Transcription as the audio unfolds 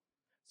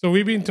So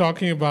we've been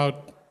talking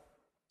about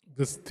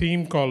this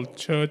theme called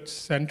Church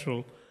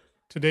Central.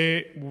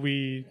 Today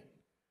we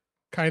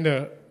kind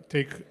of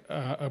take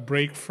a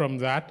break from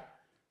that,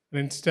 and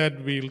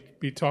instead we'll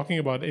be talking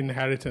about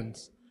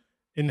inheritance.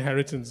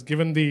 Inheritance.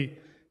 Given the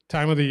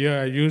time of the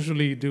year, I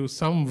usually do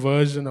some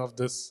version of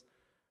this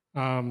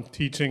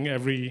teaching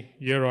every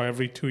year or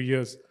every 2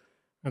 years.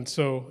 And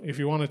so, if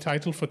you want a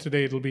title for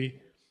today, it'll be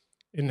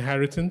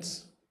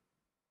Inheritance.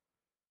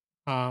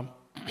 Um,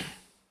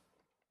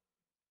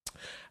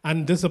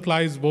 and this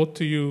applies both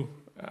to you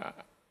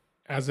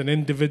as an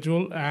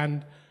individual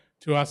and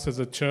to us as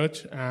a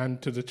church and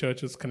to the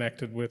churches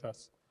connected with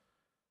us.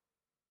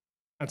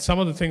 And some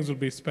of the things will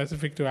be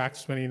specific to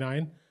Acts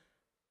 29.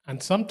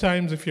 And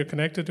sometimes, if you're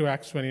connected to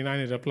Acts 29,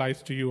 it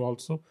applies to you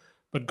also.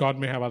 But God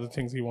may have other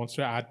things He wants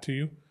to add to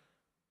you.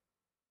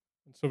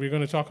 And so, we're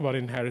going to talk about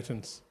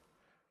inheritance.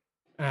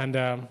 And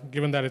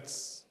given that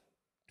it's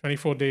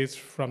 24 days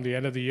from the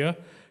end of the year,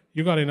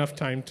 you got enough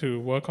time to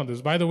work on this.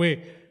 By the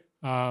way,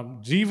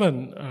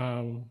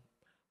 Jeevan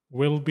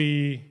will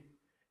be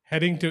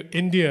heading to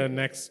India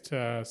next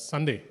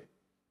Sunday.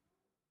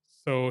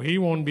 So he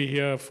won't be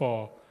here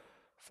for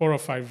 4 or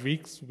 5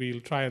 weeks.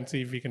 We'll try and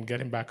see if we can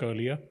get him back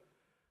earlier.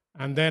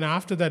 And then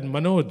after that,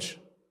 Manoj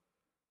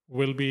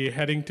will be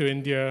heading to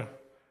India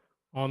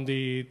on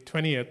the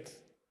 20th.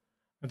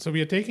 And so we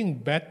are taking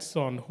bets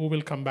on who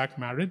will come back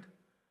married.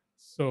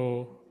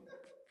 So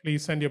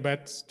please send your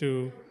bets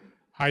to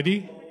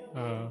Heidi.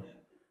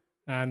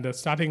 And the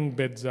starting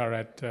bids are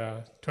at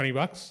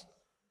 $20.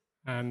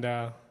 And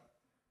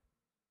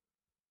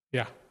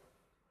yeah,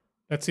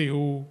 let's see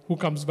who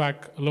comes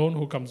back alone,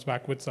 who comes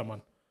back with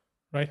someone,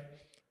 right?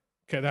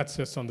 Okay, that's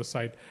just on the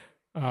side.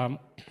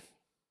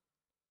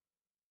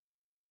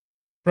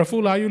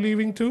 Praful, are you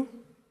leaving too?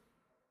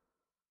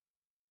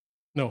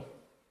 No.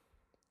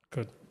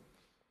 Good.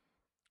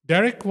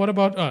 Derek, what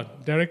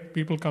about Derek?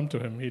 People come to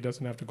him. He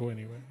doesn't have to go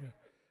anywhere.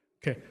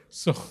 Yeah. Okay,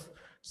 so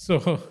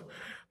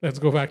let's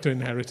go back to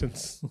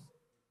inheritance.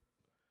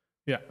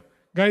 Yeah,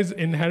 guys,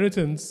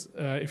 inheritance.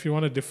 If you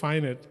want to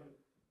define it,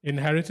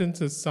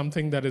 inheritance is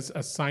something that is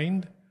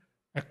assigned,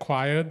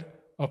 acquired,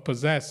 or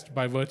possessed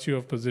by virtue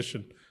of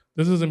position.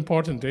 This is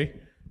important, eh?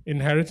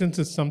 Inheritance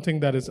is something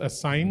that is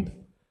assigned,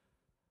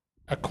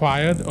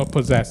 acquired, or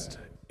possessed.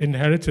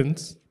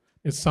 Inheritance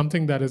is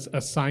something that is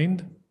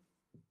assigned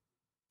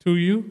to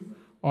you,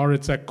 or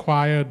it's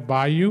acquired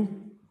by you,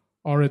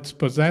 or it's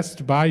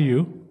possessed by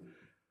you,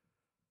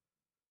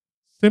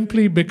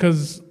 simply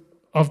because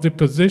of the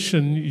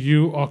position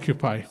you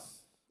occupy.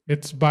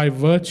 It's by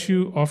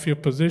virtue of your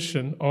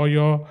position or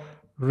your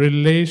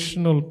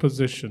relational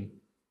position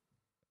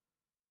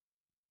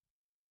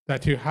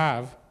that you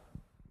have.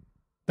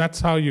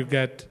 That's how you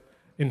get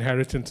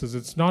inheritances.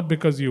 It's not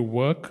because you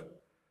work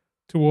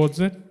towards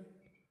it.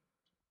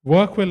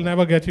 Work will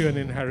never get you an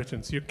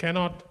inheritance. You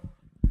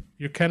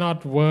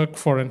cannot work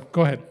for an.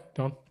 Go ahead,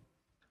 Don.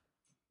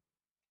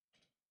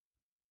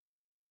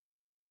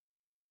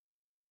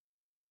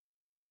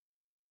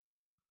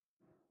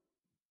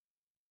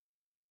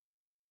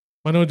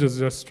 Manoj is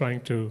just trying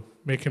to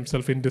make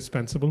himself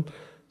indispensable,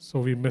 so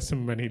we miss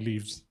him when he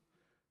leaves.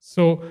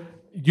 So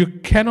you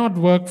cannot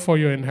work for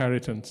your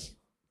inheritance.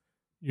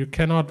 You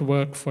cannot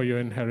work for your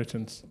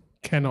inheritance.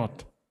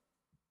 Cannot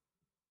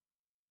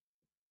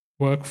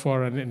work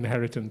for an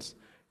inheritance.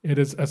 It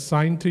is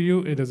assigned to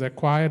you, it is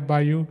acquired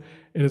by you,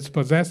 it is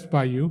possessed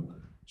by you,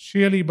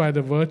 sheerly by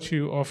the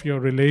virtue of your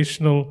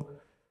relational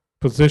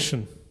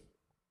position.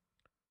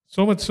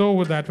 So much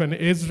so that when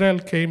Israel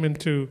came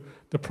into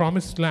the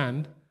promised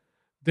land,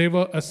 they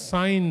were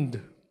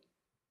assigned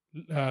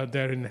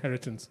their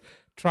inheritance.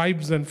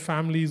 Tribes and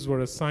families were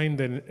assigned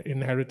their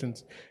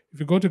inheritance. If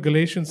you go to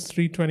Galatians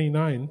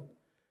 3:29,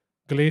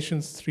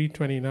 Galatians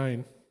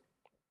 3:29,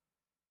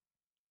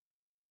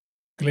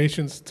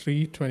 Galatians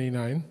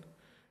 3:29,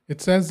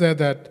 it says there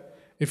that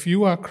if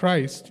you are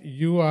Christ,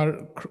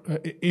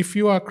 if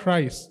you are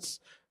Christ's,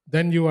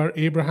 then you are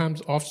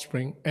Abraham's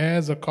offspring,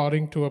 heirs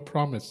according to a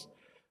promise.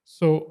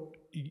 So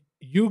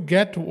you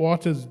get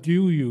what is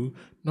due you,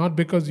 not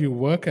because you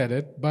work at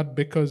it, but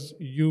because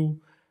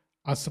you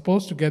are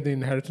supposed to get the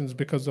inheritance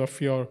because of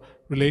your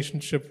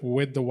relationship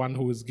with the one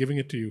who is giving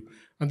it to you.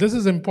 And this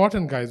is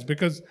important, guys,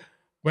 because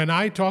when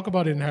I talk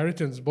about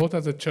inheritance, both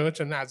as a church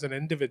and as an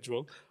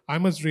individual, I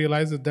must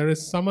realize that there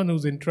is someone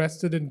who's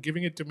interested in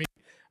giving it to me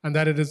and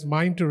that it is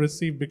mine to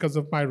receive because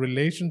of my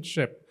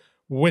relationship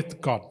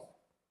with God.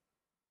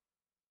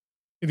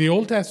 In the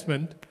Old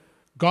Testament,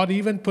 God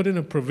even put in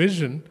a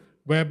provision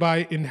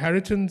whereby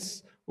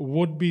inheritance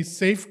would be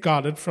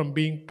safeguarded from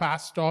being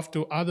passed off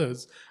to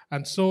others.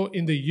 And so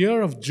in the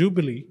year of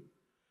Jubilee,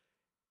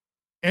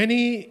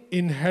 any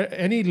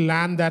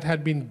land that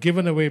had been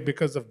given away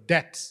because of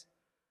debts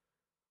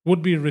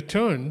would be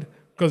returned,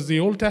 because the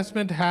Old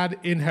Testament had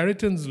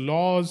inheritance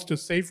laws to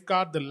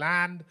safeguard the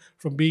land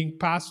from being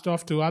passed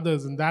off to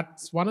others. And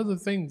that's one of the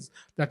things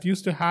that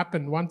used to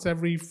happen once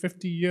every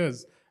 50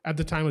 years at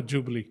the time of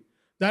Jubilee.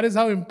 That is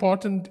how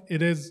important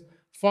it is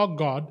for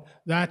God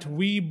that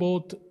we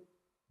both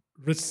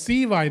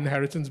receive our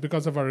inheritance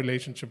because of our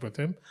relationship with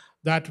Him,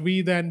 that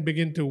we then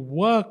begin to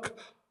work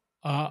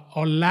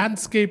or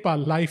landscape our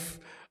life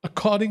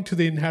according to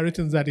the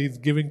inheritance that He's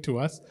giving to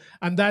us,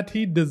 and that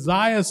He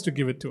desires to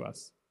give it to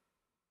us.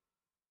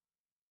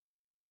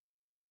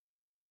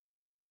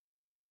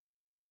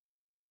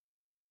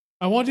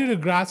 I want you to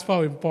grasp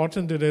how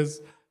important it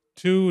is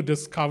to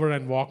discover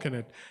and walk in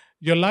it.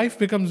 Your life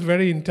becomes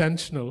very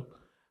intentional,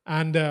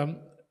 and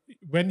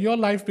when your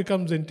life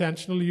becomes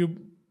intentional,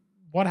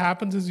 what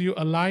happens is you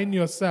align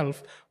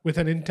yourself with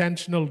an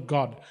intentional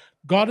God.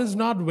 God is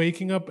not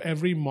waking up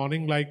every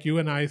morning like you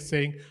and I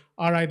saying,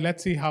 all right,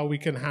 let's see how we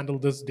can handle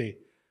this day.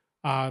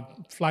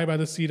 Fly by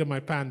the seat of my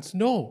pants.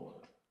 No,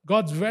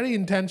 God's very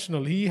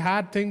intentional. He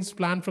had things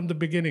planned from the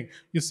beginning.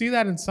 You see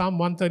that in Psalm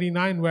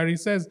 139 where he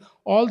says,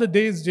 all the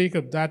days,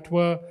 Jacob, that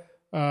were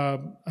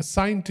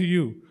assigned to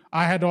you,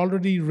 I had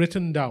already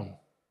written down.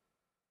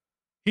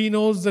 He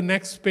knows the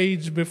next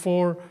page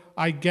before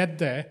I get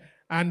there,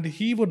 and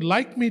He would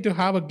like me to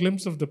have a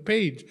glimpse of the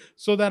page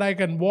so that I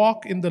can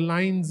walk in the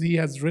lines He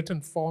has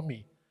written for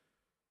me.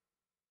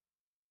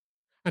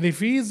 And if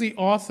He is the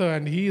author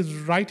and He is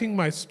writing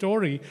my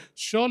story,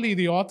 surely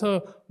the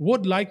author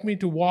would like me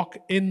to walk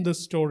in the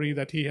story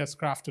that He has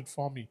crafted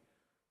for me.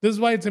 This is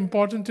why it's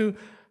important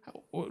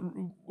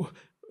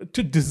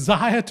to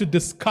desire, to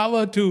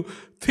discover, to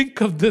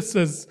think of this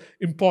as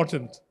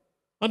important.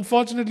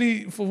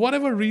 Unfortunately, for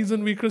whatever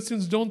reason, we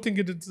Christians don't think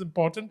it is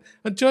important,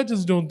 and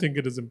churches don't think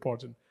it is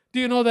important. Do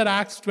you know that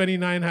Acts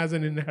 29 has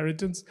an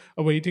inheritance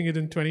awaiting it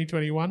in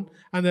 2021?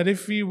 And that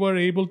if we were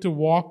able to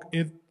walk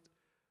it,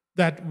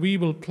 that we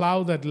will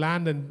plow that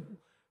land and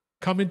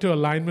come into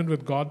alignment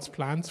with God's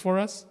plans for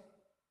us?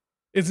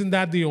 Isn't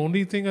that the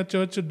only thing a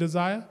church should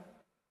desire?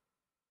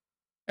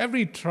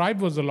 Every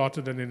tribe was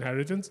allotted an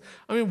inheritance.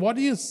 I mean, what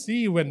do you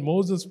see when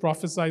Moses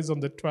prophesies on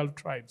the 12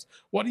 tribes?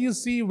 What do you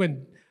see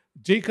when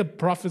Jacob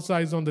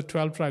prophesies on the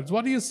 12 tribes?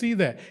 What do you see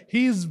there?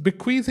 He's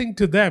bequeathing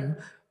to them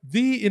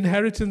the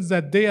inheritance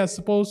that they are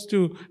supposed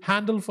to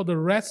handle for the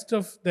rest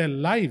of their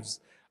lives.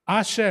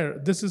 Asher,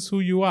 this is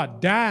who you are.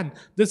 Dan,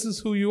 this is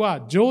who you are.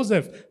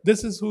 Joseph,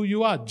 this is who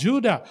you are.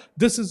 Judah,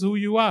 this is who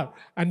you are.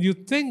 And you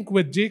think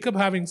with Jacob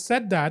having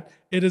said that,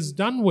 it is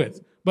done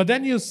with. But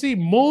then you see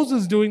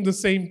Moses doing the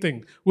same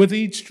thing with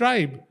each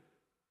tribe.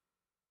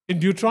 In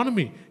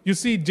Deuteronomy, you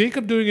see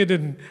Jacob doing it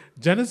in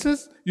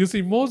Genesis, you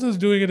see Moses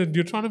doing it in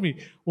Deuteronomy.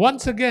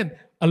 Once again,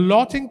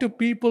 allotting to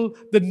people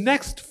the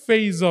next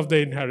phase of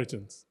their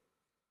inheritance.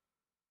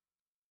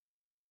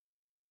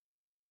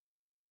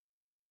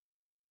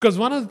 Because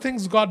one of the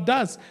things God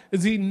does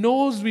is He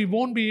knows we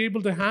won't be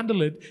able to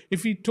handle it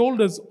if He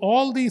told us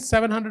all these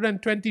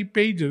 720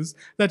 pages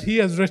that He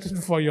has written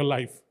for your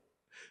life.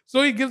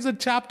 So He gives it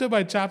chapter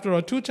by chapter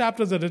or 2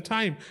 chapters at a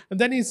time. And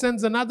then He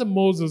sends another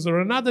Moses or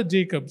another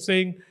Jacob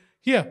saying,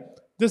 here,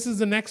 this is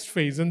the next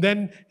phase. And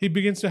then He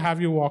begins to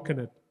have you walk in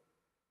it.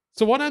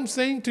 So what I'm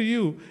saying to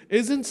you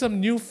isn't some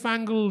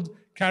newfangled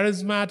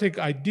charismatic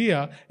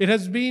idea. It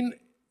has been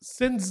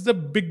since the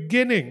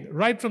beginning,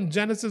 right from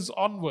Genesis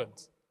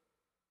onwards.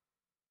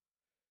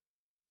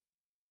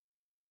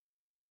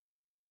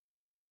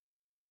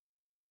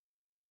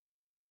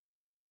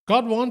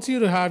 God wants you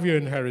to have your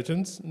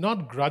inheritance,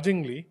 not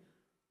grudgingly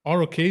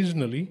or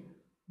occasionally,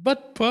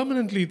 but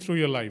permanently through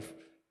your life.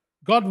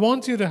 God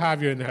wants you to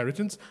have your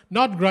inheritance,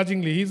 not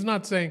grudgingly. He's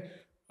not saying,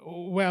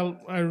 well,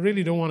 I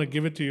really don't want to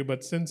give it to you,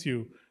 but since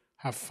you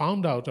have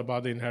found out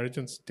about the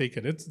inheritance, take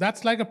it.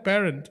 That's like a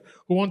parent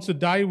who wants to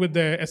die with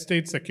their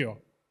estate secure.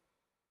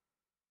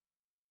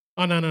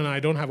 Oh, no, I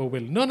don't have a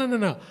will.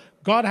 No.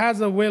 God has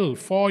a will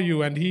for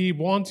you, and He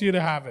wants you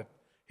to have it.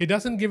 He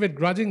doesn't give it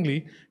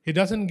grudgingly. He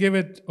doesn't give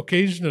it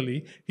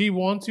occasionally. He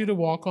wants you to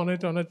walk on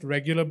it on a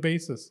regular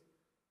basis.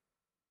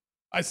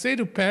 I say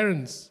to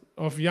parents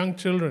of young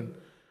children,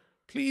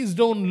 please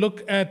don't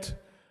look at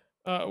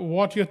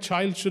what your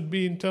child should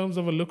be in terms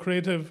of a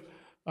lucrative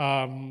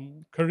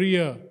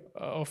career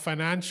or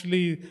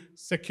financially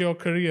secure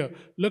career.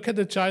 Look at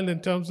the child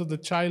in terms of the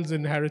child's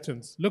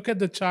inheritance. Look at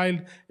the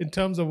child in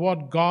terms of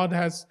what God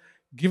has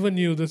given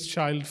you this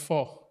child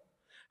for.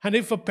 And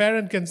if a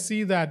parent can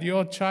see that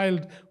your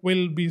child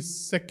will be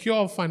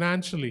secure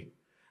financially,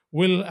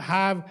 will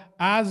have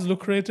as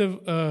lucrative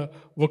a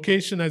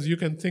vocation as you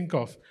can think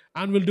of,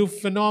 and will do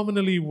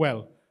phenomenally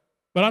well.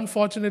 But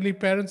unfortunately,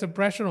 parents have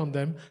pressure on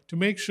them to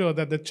make sure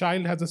that the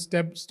child has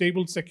a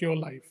stable, secure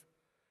life.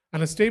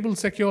 And a stable,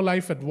 secure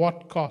life at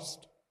what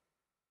cost?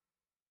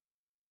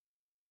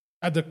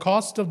 At the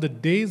cost of the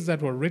days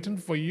that were written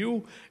for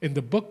you in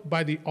the book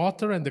by the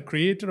author and the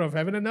creator of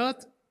heaven and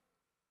earth?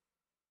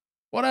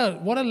 What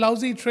a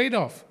lousy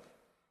trade-off.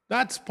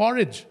 That's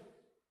porridge.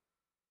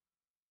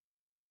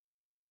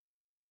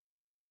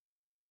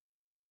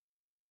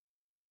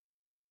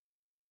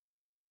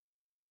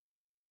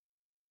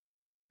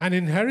 An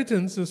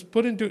inheritance is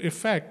put into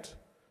effect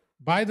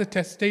by the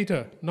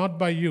testator, not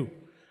by you.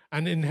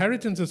 An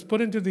inheritance is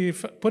put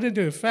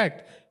into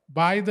effect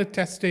by the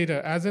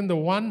testator, as in the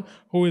one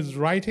who is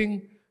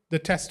writing the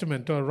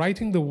testament or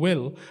writing the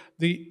will,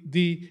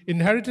 the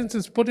inheritance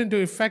is put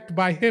into effect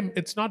by him.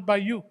 It's not by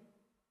you.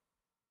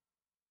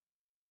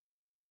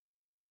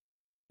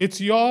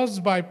 It's yours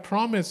by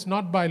promise,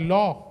 not by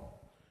law.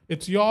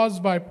 It's yours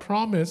by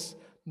promise,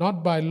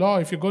 not by law.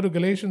 If you go to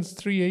Galatians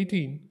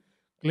 3:18,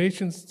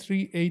 Galatians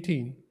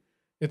 3:18,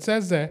 it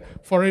says there,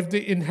 "For if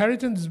the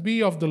inheritance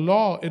be of the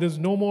law, it is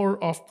no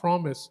more of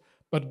promise,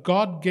 but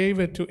God gave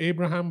it to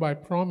Abraham by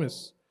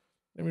promise."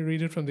 Let me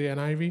read it from the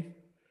NIV.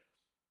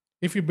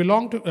 If you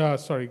belong to,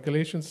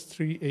 Galatians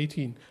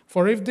 3:18.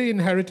 "For if the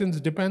inheritance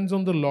depends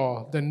on the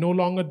law, then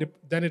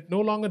it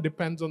no longer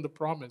depends on the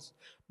promise.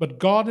 But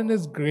God in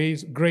his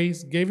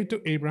grace gave it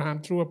to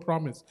Abraham through a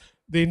promise."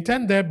 The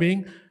intent there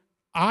being,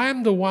 I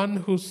am the one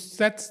who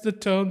sets the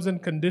terms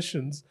and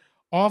conditions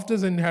of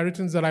this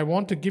inheritance that I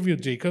want to give you,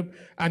 Jacob,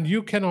 and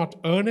you cannot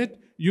earn it,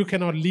 you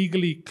cannot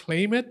legally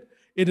claim it.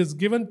 It is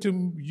given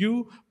to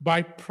you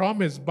by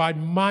promise, by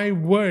my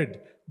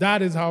word.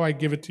 That is how I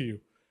give it to you.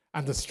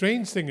 And the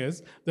strange thing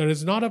is, there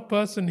is not a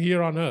person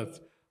here on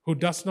earth who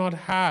does not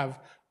have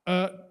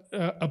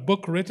a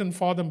book written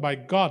for them by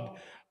God.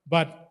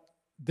 But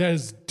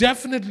there's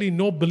definitely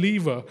no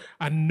believer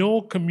and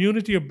no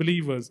community of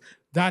believers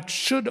that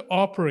should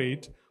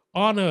operate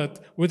on earth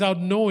without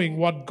knowing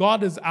what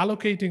God is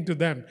allocating to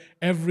them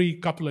every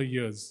couple of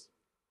years.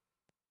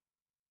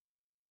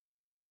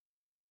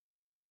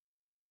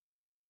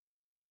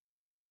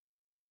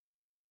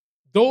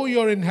 Though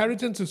your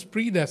inheritance is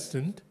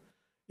predestined,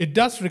 it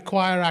does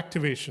require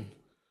activation.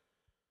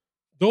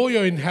 Though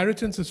your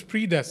inheritance is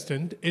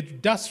predestined,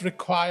 it does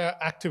require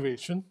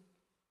activation.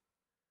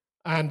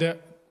 And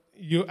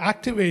you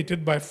activate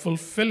it by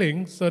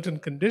fulfilling certain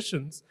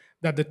conditions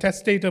that the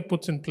testator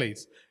puts in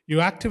place.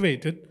 You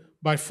activate it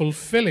by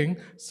fulfilling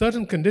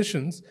certain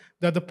conditions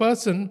that the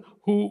person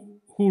who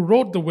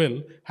wrote the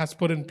will has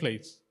put in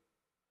place.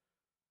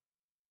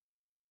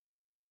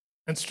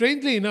 And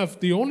strangely enough,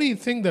 the only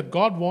thing that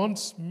God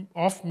wants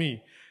of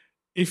me,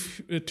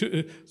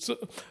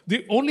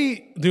 the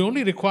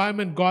only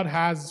requirement God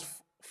has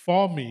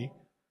for me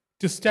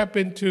to step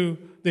into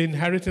the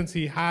inheritance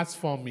he has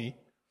for me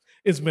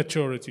is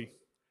maturity.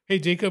 Hey,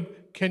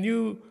 Jacob, can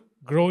you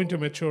grow into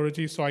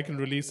maturity so I can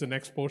release the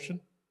next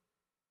portion?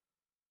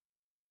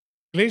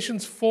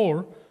 Galatians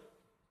 4,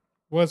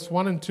 verse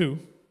 1 and 2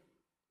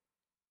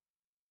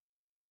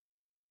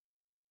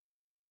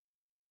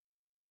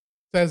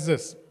 says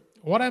this.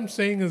 What I'm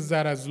saying is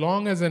that as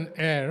long as an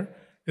heir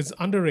is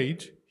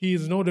underage, he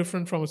is no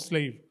different from a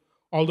slave,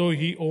 although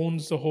he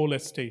owns the whole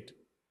estate.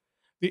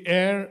 The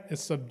heir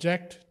is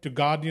subject to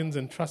guardians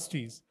and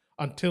trustees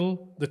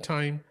until the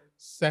time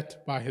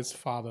set by his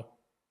father.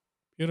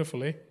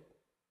 Beautiful, eh?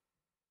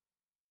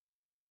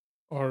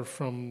 Or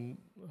from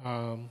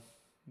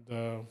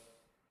the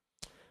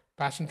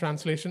Passion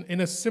Translation,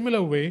 in a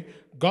similar way,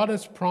 God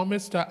has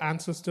promised our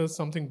ancestors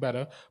something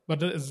better,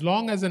 but as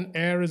long as an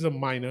heir is a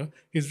minor,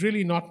 he's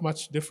really not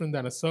much different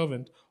than a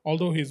servant,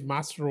 although he's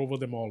master over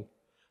them all.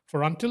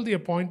 For until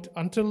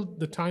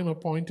the time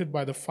appointed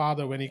by the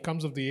father when he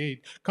comes of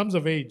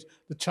age,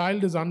 the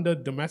child is under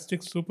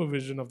domestic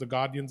supervision of the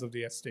guardians of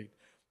the estate.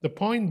 The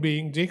point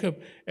being,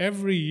 Jacob,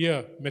 every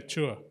year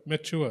mature.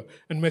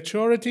 And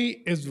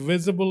maturity is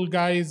visible,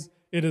 guys.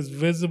 It is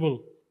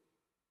visible.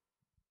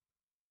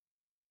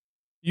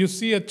 You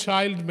see a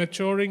child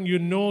maturing, you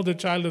know the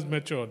child is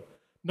matured.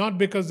 Not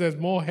because there's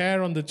more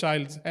hair on the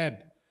child's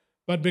head,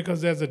 but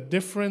because there's a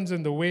difference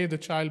in the way the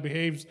child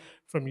behaves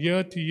from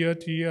year to year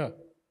to year.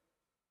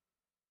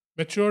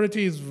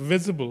 Maturity is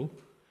visible.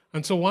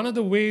 And so one of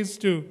the ways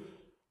to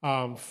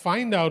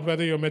find out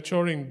whether you're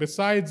maturing,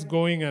 besides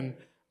going and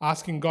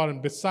asking God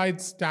and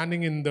besides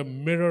standing in the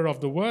mirror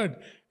of the Word,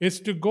 is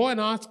to go and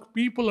ask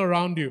people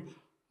around you,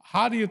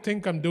 how do you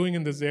think I'm doing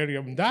in this area?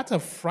 And that's a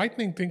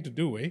frightening thing to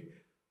do, eh?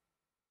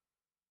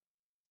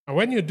 And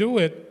when you do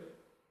it,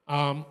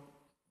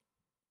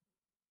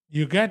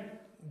 you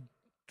get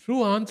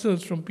true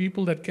answers from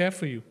people that care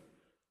for you.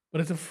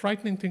 But it's a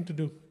frightening thing to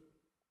do.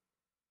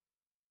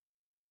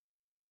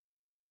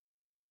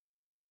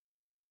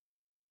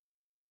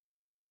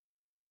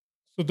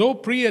 So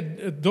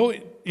though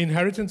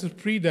inheritance is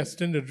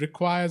predestined, it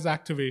requires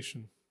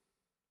activation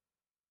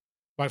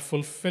by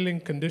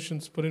fulfilling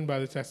conditions put in by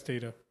the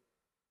testator.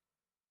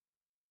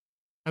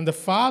 And the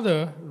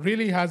Father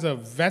really has a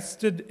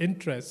vested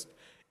interest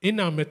in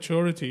our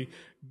maturity.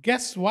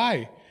 Guess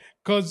why?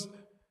 Because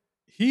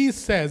he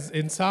says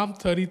in Psalm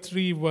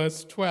 33,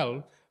 verse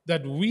 12,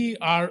 that we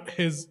are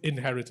his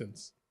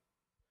inheritance.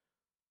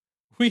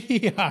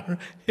 We are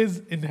his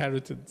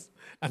inheritance.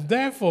 And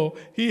therefore,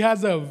 he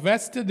has a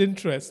vested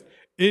interest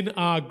in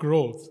our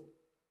growth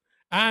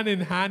and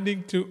in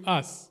handing to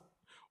us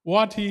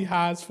what he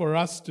has for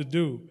us to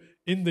do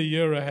in the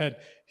year ahead.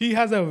 He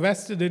has a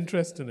vested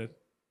interest in it.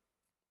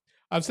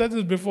 I've said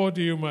this before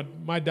to you,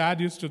 my dad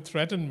used to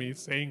threaten me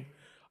saying,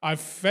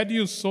 I've fed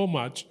you so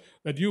much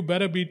that you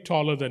better be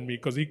taller than me,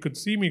 because he could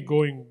see me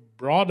going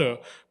broader,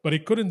 but he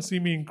couldn't see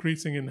me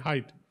increasing in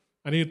height.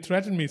 And he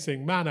threatened me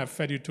saying, man, I've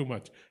fed you too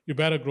much. You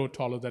better grow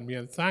taller than me.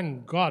 And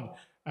thank God,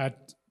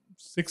 at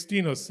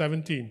 16 or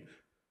 17.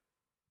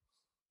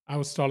 I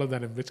was taller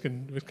than him, which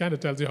kind of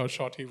tells you how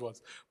short he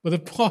was. But the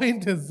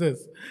point is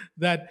this,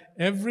 that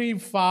every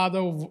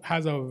father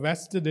has a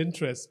vested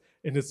interest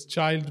in his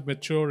child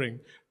maturing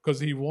because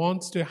he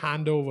wants to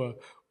hand over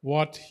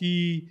what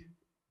he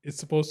is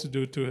supposed to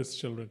do to his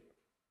children.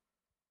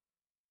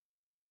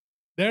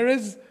 There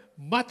is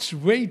much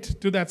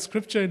weight to that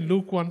scripture in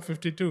Luke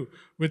 1:52,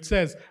 which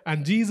says,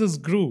 "And Jesus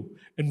grew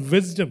in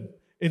wisdom,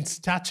 in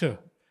stature,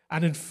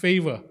 and in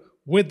favor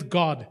with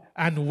God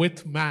and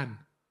with man."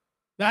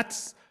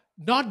 That's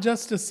not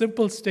just a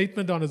simple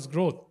statement on his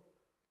growth.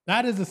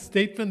 That is a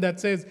statement that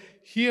says,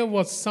 here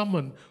was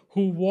someone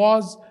who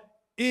was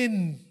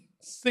in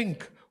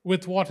sync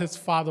with what his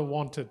father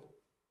wanted.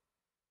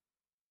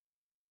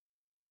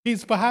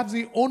 He's perhaps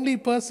the only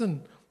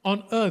person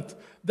on earth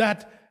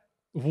that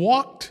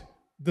walked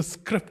the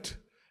script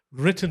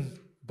written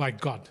by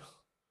God.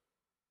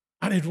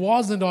 And it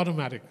wasn't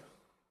automatic.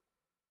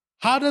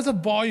 How does a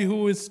boy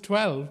who is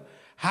 12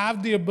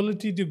 have the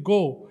ability to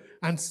go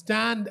and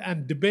stand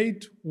and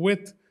debate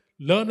with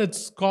learned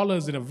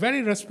scholars in a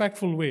very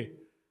respectful way,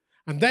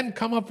 and then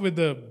come up with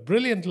a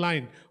brilliant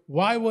line,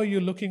 "Why were you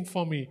looking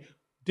for me?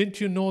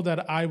 Didn't you know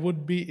that I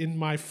would be in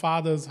my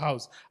father's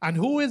house?" And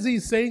who is he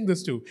saying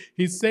this to?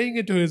 He's saying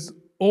it to his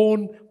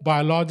own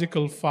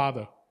biological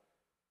father.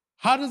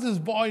 How does this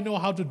boy know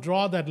how to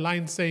draw that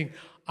line saying,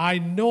 "I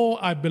know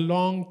I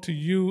belong to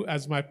you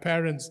as my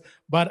parents,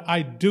 but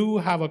I do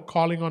have a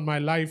calling on my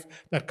life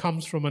that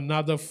comes from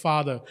another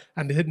father,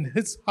 and in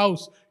his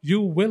house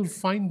you will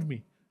find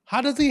me"?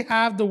 How does he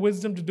have the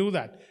wisdom to do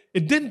that?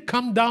 It didn't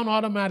come down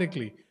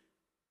automatically.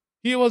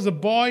 He was a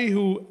boy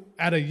who,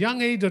 at a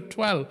young age of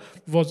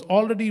 12, was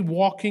already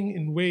walking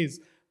in ways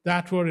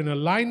that were in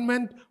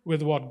alignment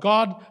with what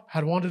God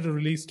had wanted to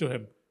release to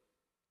him.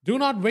 Do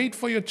not wait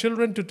for your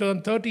children to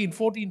turn 13,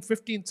 14,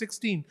 15,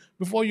 16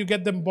 before you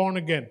get them born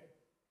again.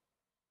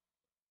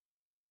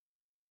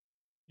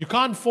 You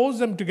can't force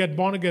them to get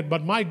born again,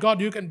 but my God,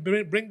 you can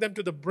bring them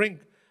to the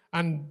brink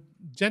and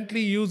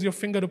gently use your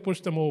finger to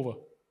push them over.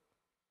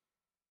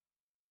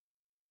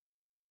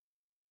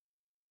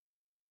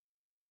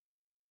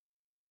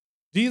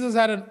 Jesus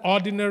had an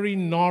ordinary,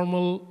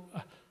 normal,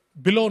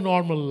 below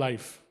normal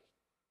life.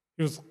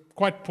 He was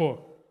quite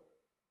poor.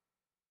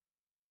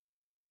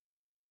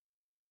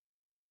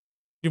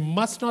 You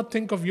must not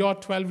think of your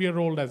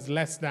 12-year-old as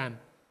less than.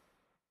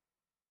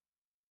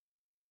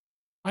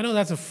 I know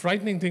that's a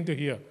frightening thing to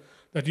hear,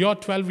 that your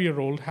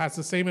 12-year-old has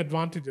the same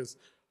advantages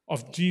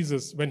of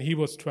Jesus when he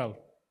was 12.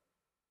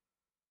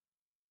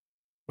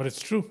 But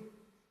it's true.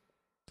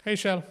 Hey,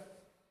 Shell.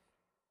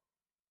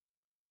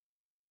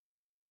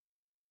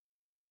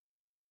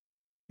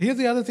 Here's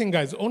the other thing,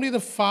 guys. Only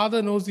the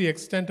Father knows the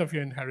extent of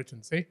your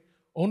inheritance. Eh?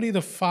 Only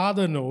the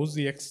Father knows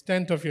the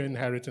extent of your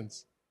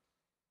inheritance.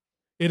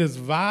 It is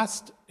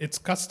vast, it's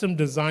custom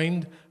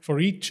designed for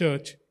each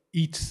church,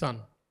 each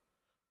son.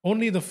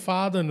 Only the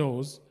Father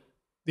knows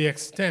the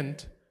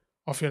extent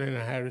of your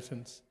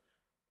inheritance.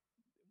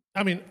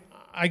 I mean,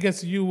 I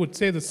guess you would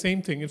say the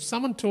same thing. If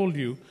someone told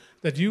you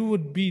that you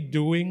would be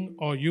doing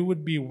or you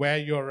would be where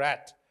you're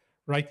at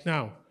right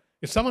now,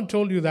 if someone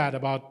told you that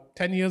about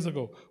 10 years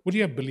ago, would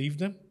you have believed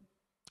them?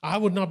 I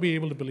would not be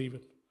able to believe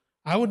it.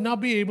 I would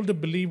not be able to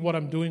believe what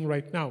I'm doing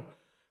right now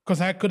because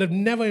I could have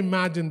never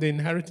imagined the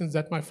inheritance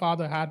that my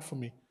father had for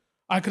me.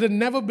 I could have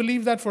never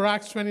believed that for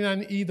Acts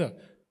 29 either.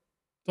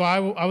 So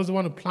I was the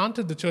one who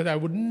planted the church. I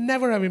would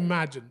never have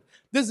imagined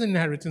this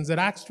inheritance that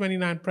Acts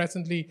 29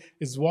 presently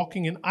is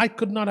walking in. I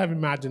could not have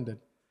imagined it.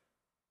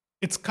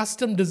 It's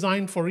custom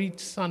designed for each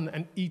son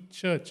and each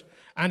church,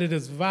 and it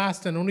is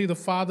vast, and only the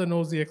Father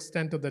knows the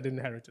extent of that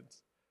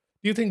inheritance.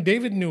 Do you think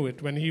David knew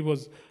it when he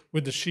was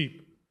with the sheep?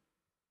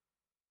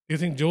 Do you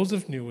think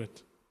Joseph knew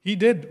it? He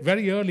did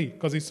very early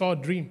because he saw a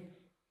dream.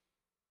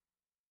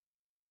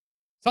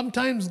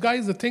 Sometimes,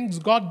 guys, the things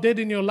God did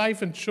in your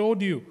life and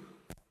showed you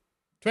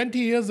 20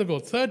 years ago,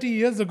 30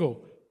 years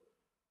ago,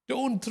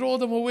 don't throw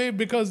them away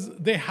because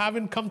they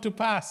haven't come to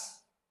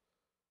pass.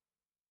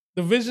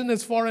 The vision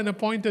is for an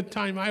appointed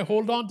time. I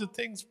hold on to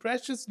things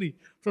preciously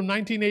from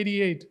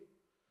 1988,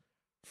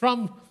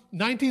 from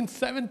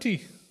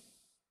 1970.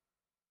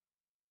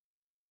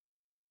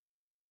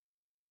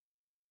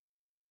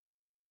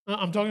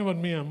 I'm talking about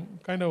me, I'm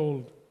kind of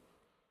old.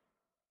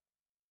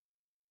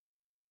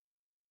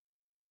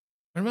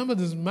 I remember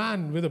this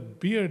man with a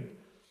beard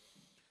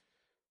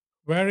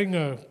wearing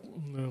a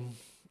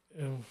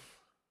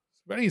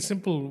very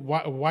simple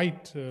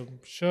white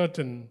shirt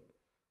and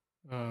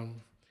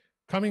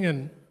coming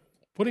and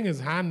putting his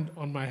hand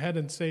on my head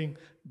and saying,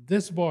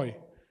 "This boy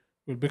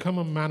will become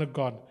a man of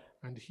God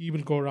and he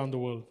will go around the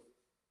world."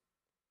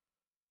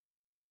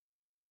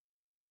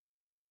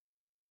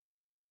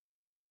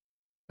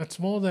 That's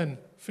more than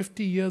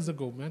 50 years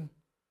ago, man.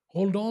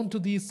 Hold on to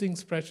these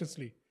things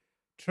preciously.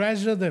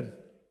 Treasure them.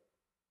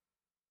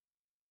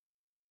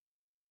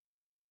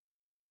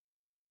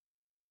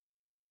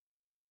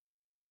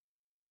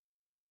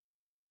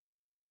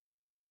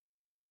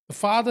 The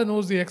Father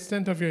knows the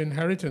extent of your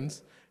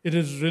inheritance. It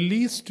is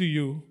released to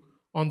you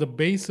on the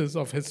basis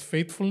of his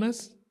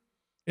faithfulness.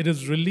 It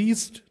is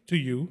released to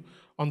you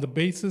on the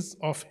basis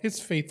of his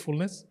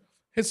faithfulness,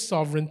 his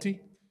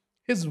sovereignty,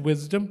 his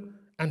wisdom,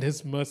 and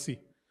his mercy.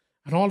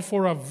 And all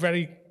four are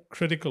very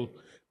critical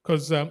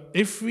because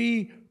if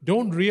we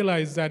don't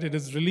realize that it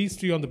is released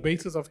to you on the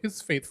basis of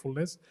his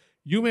faithfulness,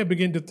 you may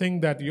begin to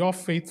think that your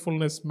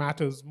faithfulness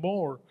matters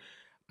more.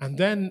 And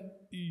then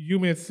you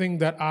may think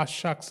that,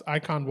 shucks, I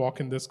can't walk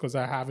in this because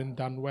I haven't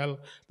done well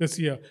this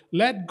year.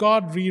 Let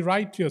God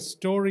rewrite your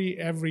story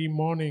every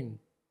morning.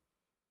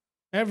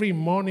 Every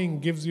morning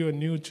gives you a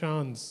new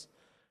chance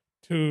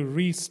to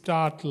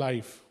restart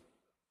life.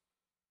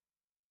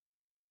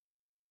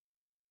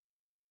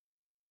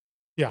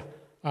 Yeah.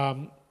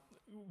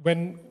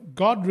 When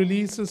God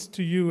releases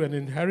to you an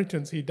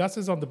inheritance, he does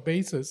this on the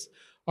basis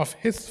of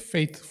his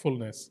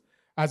faithfulness.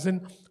 As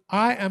in,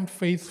 I am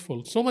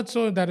faithful. So much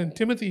so that in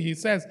Timothy he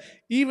says,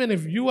 even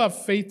if you are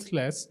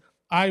faithless,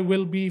 I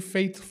will be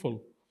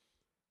faithful.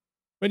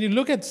 When you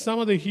look at some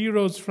of the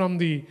heroes from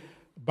the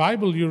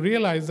Bible, you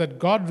realize that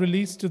God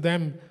released to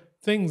them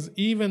things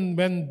even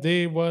when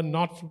they were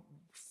not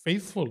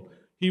faithful.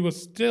 He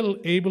was still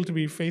able to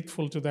be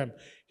faithful to them.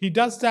 He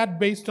does that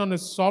based on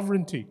his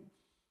sovereignty.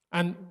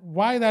 And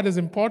why that is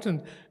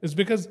important is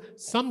because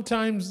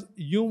sometimes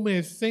you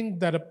may think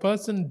that a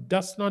person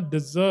does not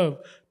deserve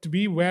to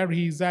be where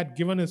he's at,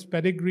 given his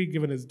pedigree,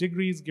 given his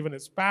degrees, given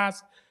his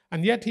past,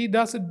 and yet he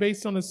does it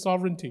based on his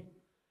sovereignty.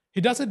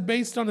 He does it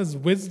based on his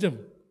wisdom.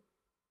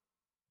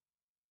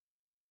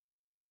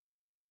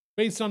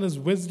 Based on his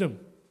wisdom.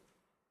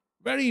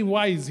 Very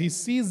wise. He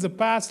sees the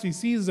past, he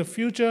sees the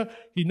future,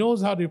 he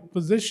knows how to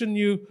position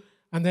you,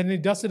 and then he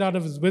does it out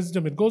of his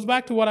wisdom. It goes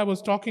back to what I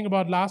was talking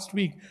about last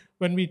week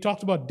when we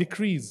talked about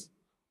decrees.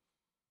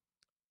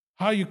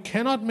 How you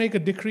cannot make a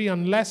decree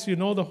unless you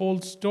know the whole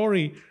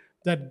story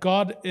that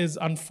God is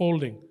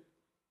unfolding.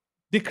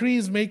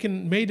 Decrees made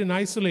in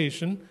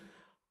isolation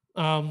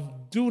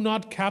do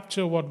not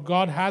capture what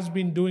God has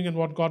been doing and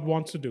what God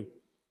wants to do.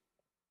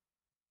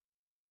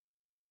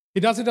 He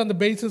does it on the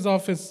basis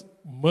of his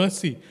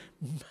mercy.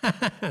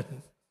 Man,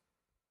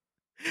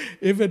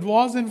 if it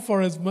wasn't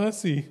for his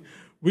mercy,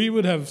 we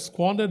would have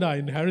squandered our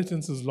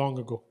inheritances long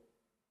ago.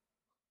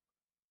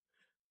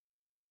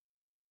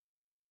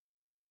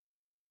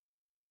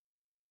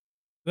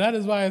 That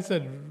is why I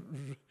said,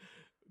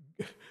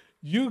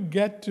 you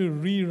get to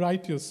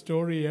rewrite your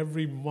story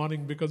every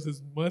morning because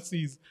his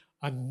mercies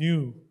are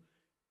new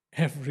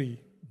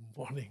every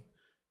morning.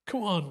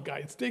 Come on,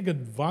 guys, take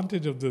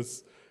advantage of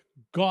this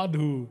God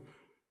who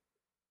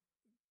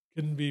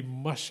can be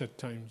mush at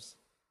times.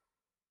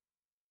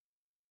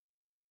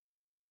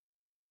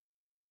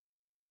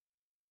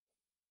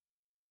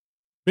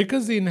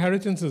 Because the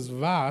inheritance is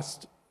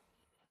vast,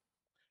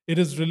 it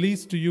is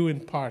released to you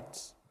in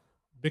parts.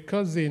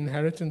 Because the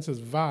inheritance is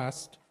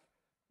vast,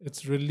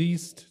 it's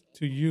released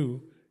to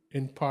you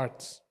in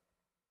parts.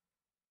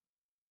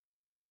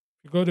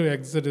 If you go to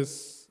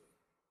Exodus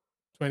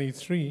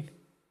 23,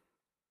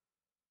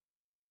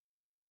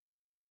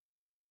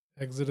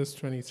 Exodus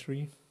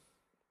 23,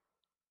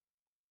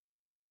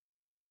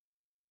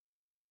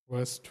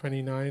 verse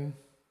 29.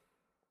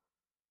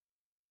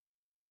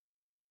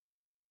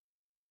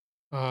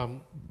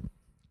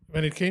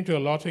 When it came to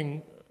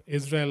allotting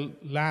Israel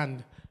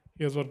land,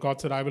 here's what God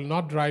said, I will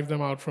not drive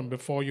them out from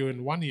before you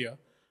in 1 year,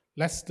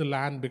 lest the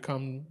land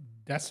become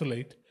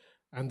desolate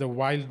and the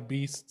wild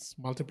beasts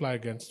multiply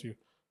against you.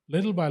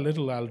 Little by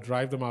little I'll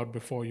drive them out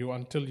before you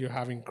until you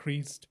have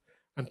increased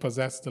and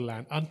possess the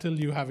land. Until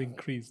you have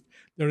increased.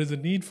 There is a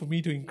need for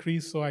me to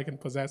increase so I can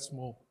possess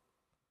more.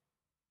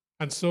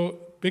 And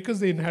so, because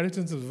the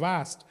inheritance is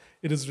vast,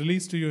 it is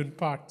released to you in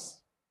parts.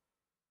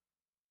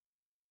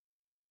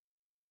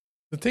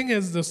 The thing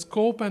is, the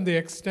scope and the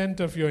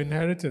extent of your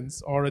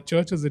inheritance or a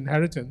church's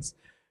inheritance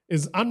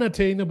is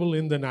unattainable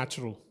in the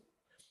natural.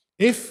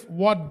 If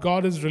what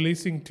God is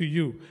releasing to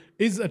you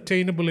is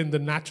attainable in the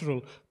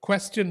natural,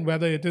 question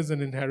whether it is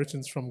an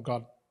inheritance from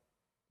God.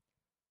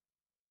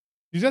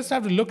 You just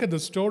have to look at the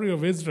story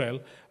of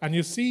Israel and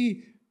you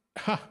see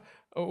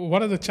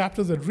one of the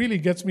chapters that really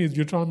gets me is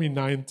Deuteronomy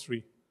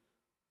 9:3.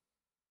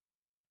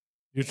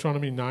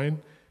 Deuteronomy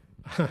 9.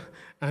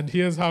 And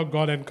here's how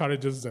God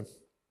encourages them.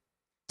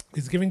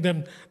 He's giving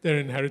them their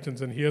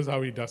inheritance, and here's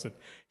how he does it.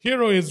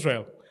 Hear, O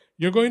Israel,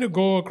 you're going to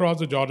go across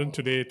the Jordan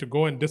today to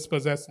go and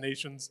dispossess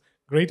nations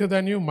greater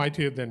than you,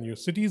 mightier than you,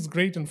 cities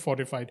great and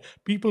fortified,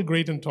 people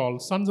great and tall,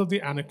 sons of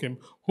the Anakim,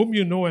 whom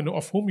you know and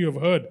of whom you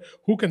have heard,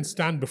 who can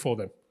stand before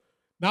them.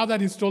 Now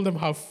that he's told them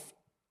how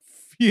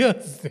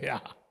fierce they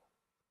are,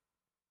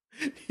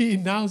 he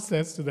now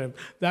says to them,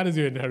 that is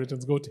your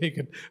inheritance, go take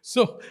it.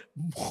 So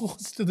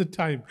most of the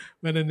time,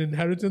 when an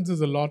inheritance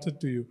is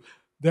allotted to you,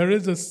 there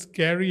is a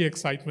scary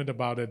excitement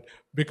about it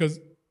because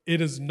it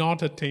is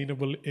not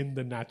attainable in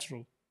the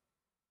natural.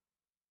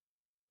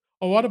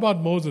 Or what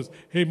about Moses?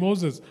 Hey,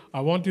 Moses, I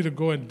want you to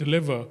go and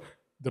deliver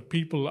the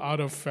people out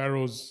of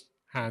Pharaoh's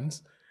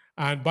hands.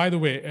 And by the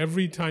way,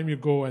 every time you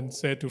go and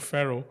say to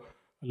Pharaoh,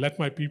 let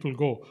my people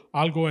go,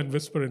 I'll go and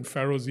whisper in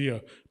Pharaoh's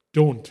ear,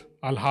 don't,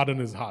 I'll harden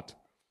his heart.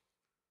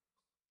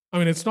 I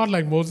mean, it's not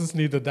like Moses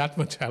needed that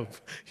much help.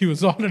 He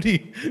was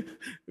already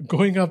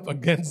going up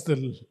against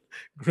the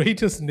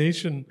greatest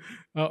nation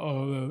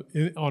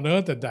on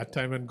earth at that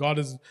time, and God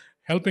is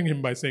helping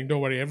him by saying,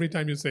 "Don't worry. Every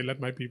time you say, 'Let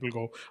my people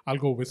go,' I'll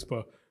go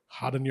whisper,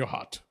 'Harden your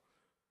heart.'"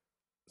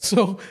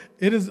 So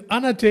it is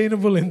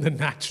unattainable in the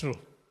natural,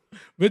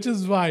 which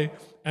is why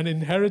an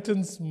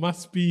inheritance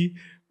must be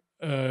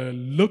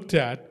looked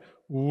at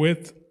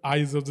with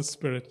eyes of the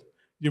Spirit.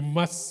 You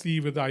must see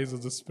with eyes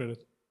of the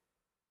Spirit.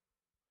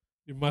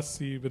 You must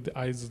see with the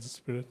eyes of the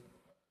Spirit.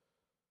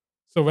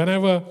 So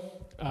whenever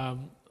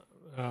um,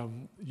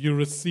 you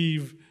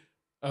receive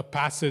a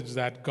passage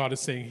that God is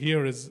saying,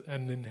 here is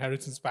an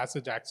inheritance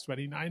passage, Acts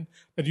 29,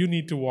 that you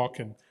need to walk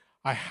in,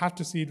 I have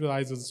to see it with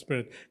eyes of the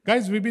Spirit.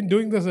 Guys, we've been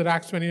doing this at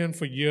Acts 29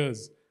 for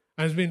years.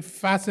 And it's been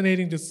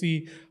fascinating to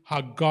see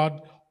how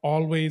God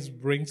always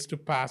brings to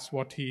pass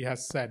what He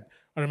has said.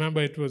 I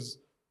remember it was,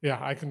 yeah,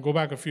 I can go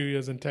back a few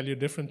years and tell you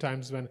different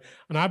times when,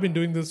 and I've been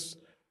doing this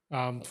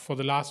for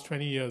the last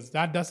 20 years.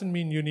 That doesn't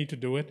mean you need to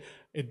do it.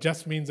 It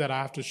just means that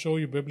I have to show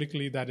you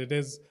biblically that it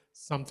is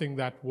something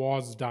that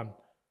was done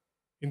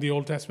in the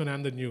Old Testament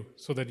and the New,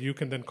 so that you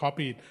can then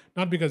copy it,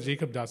 not because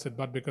Jacob does it,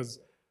 but because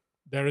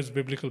there is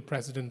biblical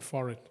precedent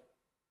for it.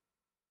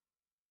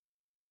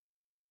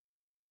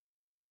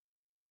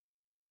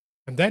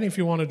 And then if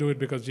you want to do it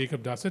because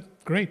Jacob does it,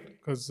 great,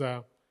 because,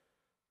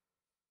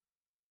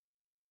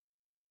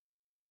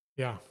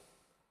 yeah,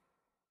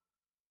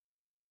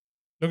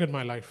 look at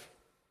my life.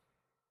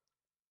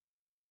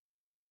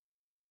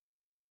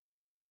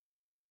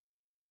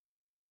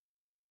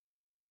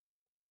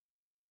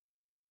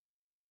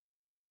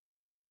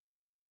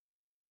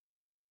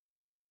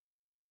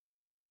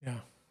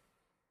 Yeah.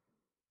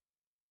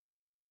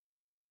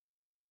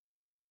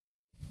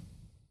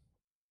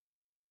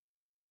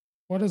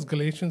 What does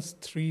Galatians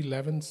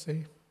 3:11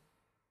 say?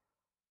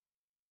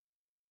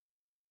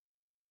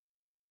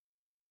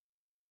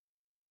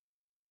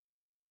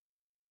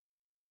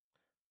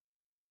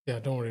 Yeah,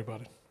 don't worry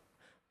about it.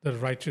 The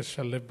righteous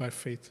shall live by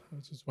faith. I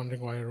was just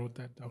wondering why I wrote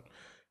that down.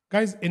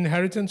 Guys,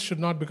 inheritance should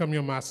not become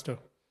your master.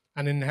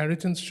 And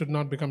inheritance should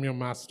not become your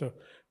master.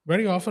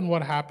 Very often,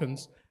 what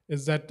happens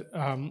is that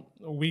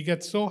we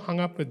get so hung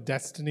up with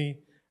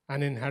destiny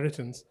and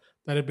inheritance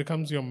that it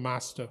becomes your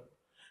master.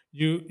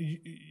 You,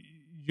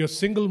 your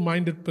single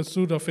minded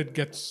pursuit of it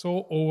gets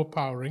so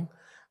overpowering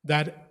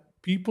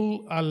that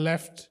people are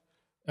left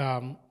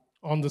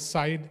on the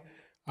side.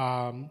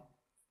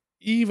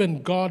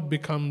 Even God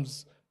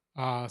becomes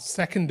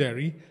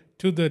secondary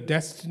to the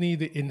destiny,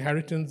 the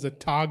inheritance, the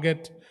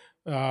target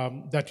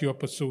that you're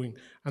pursuing.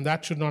 And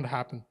that should not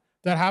happen.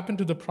 That happened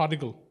to the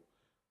prodigal.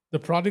 The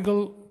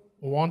prodigal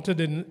wanted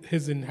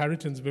his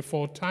inheritance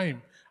before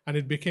time, and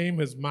it became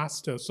his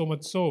master, so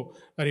much so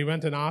that he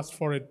went and asked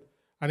for it.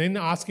 And in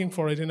asking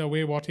for it, in a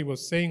way, what he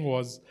was saying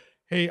was,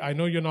 "Hey, I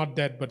know you're not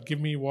dead, but give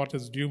me what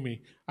is due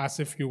me, as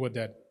if you were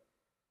dead."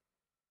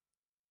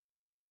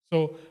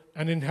 So,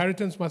 an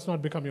inheritance must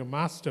not become your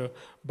master,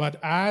 but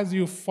as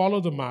you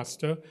follow the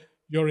master,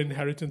 your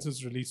inheritance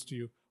is released to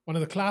you. One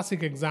of the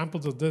classic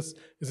examples of this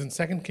is in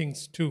 2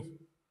 Kings 2,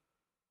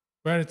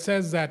 where it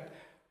says that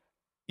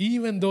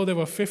even though there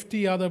were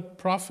 50 other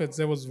prophets,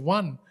 there was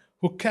one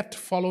who kept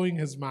following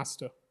his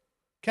master,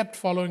 kept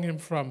following him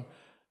from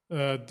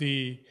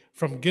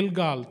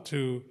Gilgal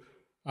to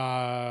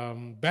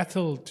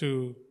Bethel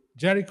to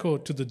Jericho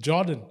to the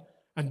Jordan.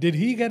 And did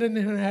he get an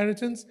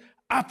inheritance?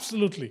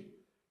 Absolutely.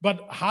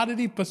 But how did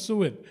he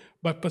pursue it?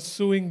 By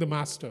pursuing the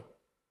master.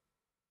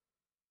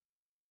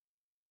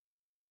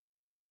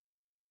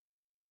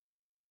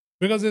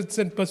 Because it's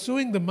in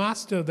pursuing the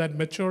master that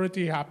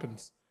maturity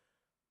happens.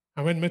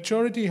 And when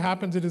maturity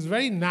happens, it is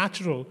very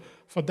natural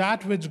for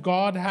that which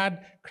God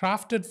had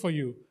crafted for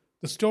you,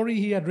 the story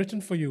He had written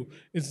for you,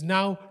 is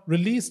now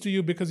released to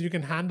you because you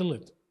can handle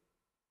it.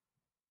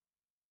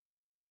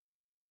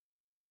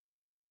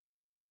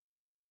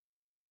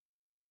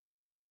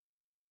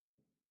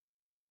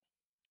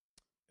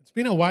 It's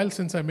been a while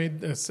since I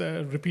made this,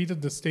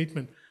 repeated this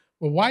statement.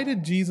 But why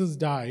did Jesus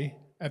die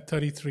at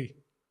 33?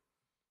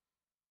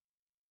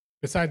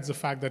 Besides the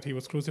fact that He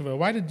was crucified,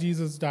 why did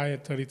Jesus die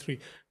at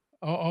 33?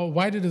 Or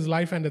why did His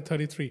life end at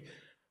 33?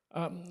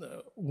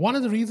 One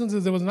of the reasons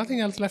is there was nothing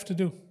else left to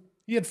do.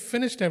 He had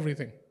finished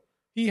everything.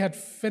 He had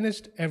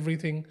finished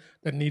everything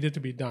that needed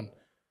to be done.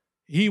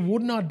 He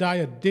would not die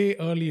a day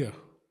earlier.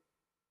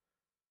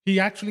 He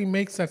actually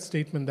makes that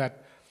statement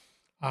that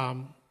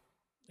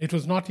it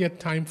was not yet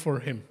time for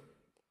him.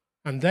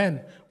 And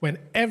then, when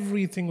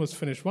everything was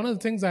finished, one of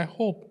the things I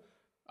hope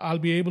I'll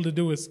be able to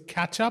do is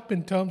catch up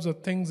in terms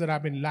of things that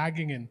I've been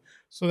lagging in,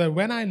 so that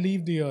when I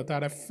leave the earth,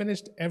 that I've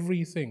finished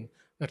everything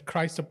that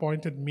Christ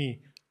appointed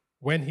me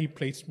when He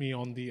placed me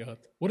on the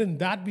earth. Wouldn't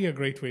that be a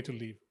great way to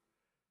leave?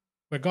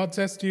 Where God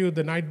says to you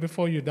the night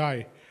before you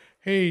die,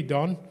 "Hey,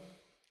 Don,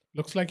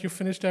 looks like you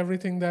finished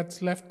everything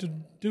that's left to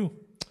do.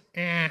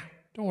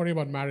 Don't worry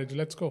about marriage.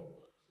 Let's go."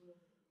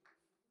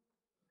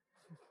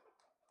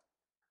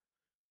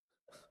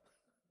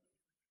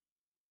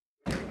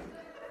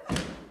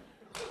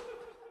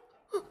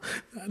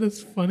 That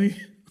is funny.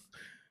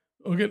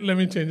 Okay, let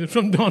me change it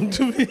from Don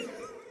to me.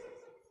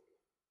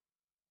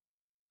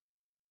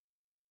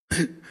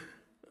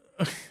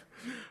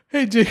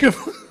 Hey, Jacob,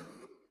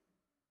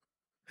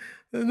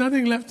 there's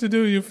nothing left to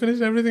do. You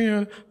finished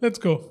everything. Let's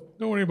go.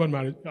 Don't worry about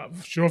marriage.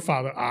 Sure,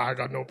 father. I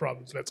got no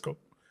problems. Let's go.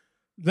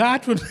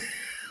 That would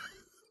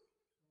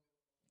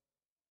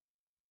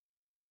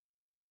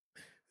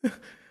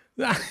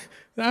that,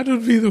 that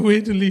would be the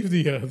way to leave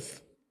the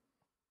earth.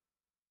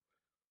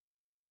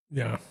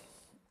 Yeah.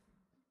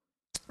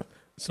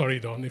 Sorry,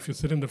 Don. If you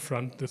sit in the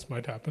front, this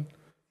might happen.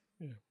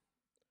 Yeah.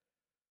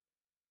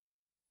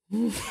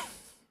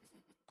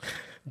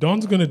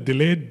 Don's going to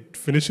delay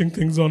finishing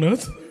things on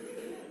earth.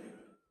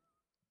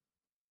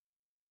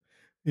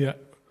 Yeah.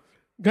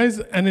 Guys,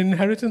 an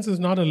inheritance is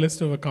not a list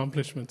of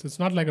accomplishments. It's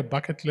not like a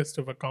bucket list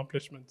of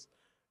accomplishments.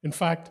 In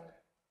fact,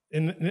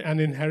 an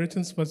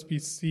inheritance must be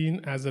seen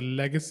as a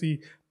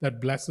legacy that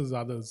blesses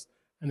others.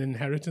 An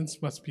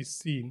inheritance must be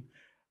seen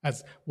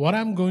as what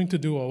I'm going to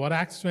do, or what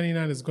Acts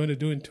 29 is going to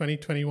do in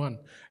 2021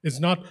 is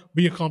not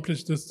we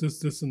accomplished this, this,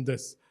 this, and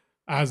this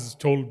as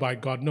told by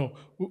God. No.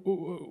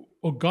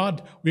 Oh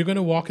God, we're going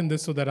to walk in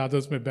this so that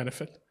others may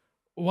benefit.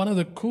 One of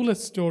the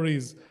coolest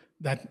stories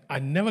that I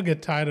never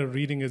get tired of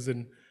reading is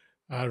in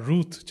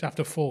Ruth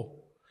chapter 4,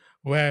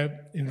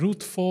 where in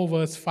Ruth 4,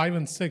 verse 5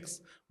 and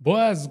 6,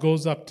 Boaz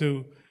goes up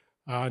to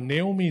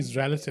Naomi's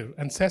relative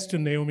and says to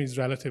Naomi's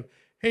relative,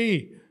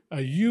 hey,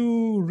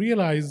 you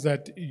realize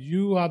that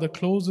you are the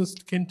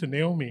closest kin to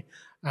Naomi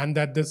and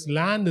that this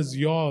land is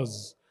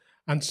yours.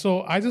 And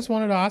so I just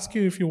wanted to ask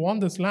you if you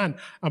want this land.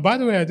 And by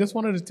the way, I just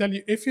wanted to tell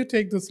you, if you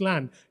take this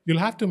land, you'll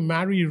have to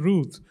marry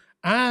Ruth,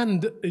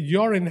 and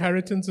your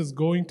inheritance is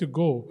going to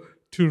go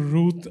to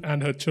Ruth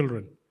and her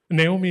children,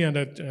 Naomi and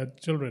her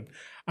children.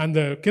 And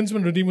the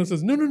kinsman redeemer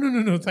says, no, no, no, no,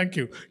 no, thank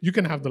you. You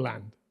can have the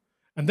land.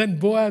 And then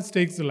Boaz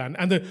takes the land.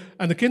 And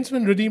the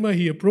kinsman redeemer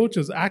he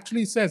approaches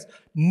actually says,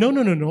 no,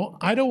 no, no, no,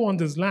 I don't want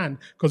this land,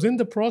 because in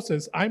the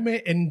process, I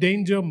may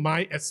endanger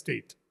my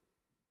estate.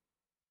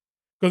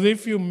 Because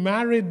if you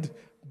married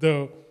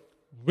the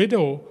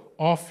widow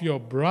of your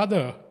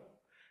brother,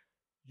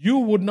 you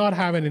would not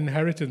have an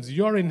inheritance.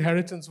 Your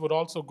inheritance would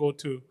also go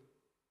to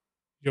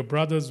your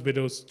brother's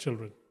widow's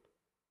children.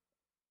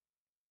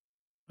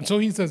 And so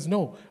he says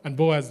no, and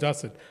Boaz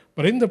does it.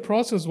 But in the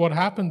process, what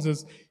happens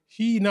is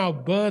he now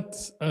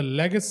births a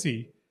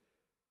legacy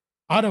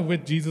out of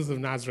which Jesus of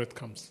Nazareth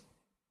comes.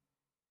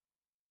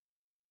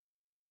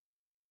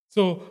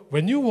 So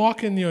when you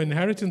walk in your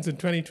inheritance in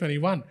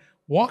 2021,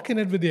 walk in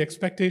it with the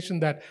expectation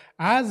that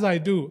as I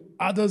do,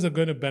 others are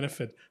going to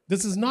benefit.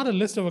 This is not a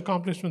list of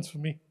accomplishments for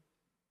me.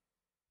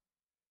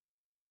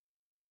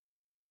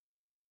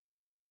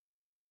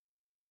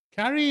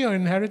 Carry your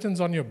inheritance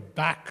on your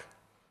back.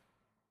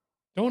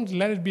 Don't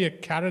let it be a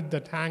carrot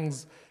that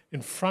hangs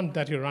in front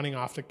that you're running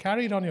after.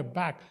 Carry it on your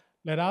back.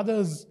 Let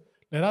others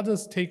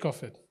take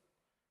of it.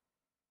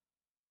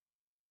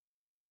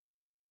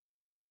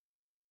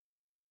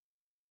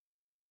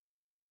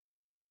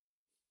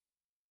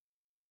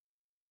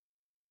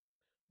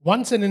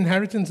 Once an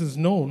inheritance is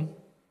known,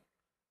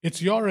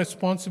 it's your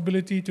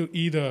responsibility to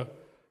either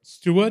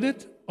steward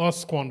it or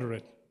squander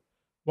it.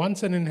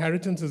 Once an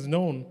inheritance is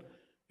known,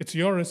 it's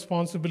your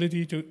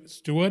responsibility to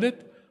steward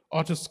it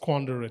or to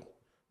squander it.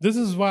 This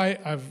is why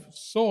I've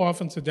so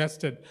often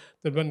suggested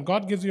that when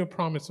God gives you a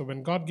promise, or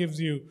when God gives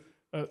you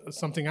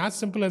something as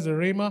simple as a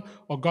rhema,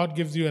 or God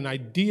gives you an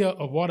idea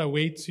of what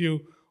awaits you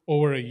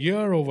over a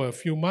year, over a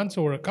few months,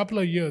 over a couple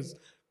of years,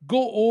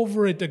 go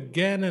over it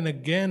again and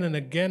again and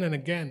again and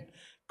again.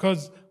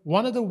 Because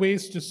one of the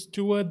ways to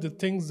steward the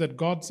things that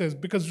God says,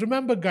 because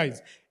remember,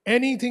 guys,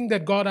 anything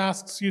that God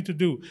asks you to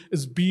do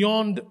is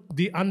beyond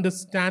the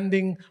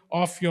understanding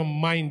of your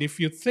mind.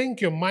 If you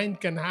think your mind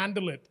can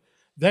handle it,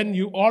 then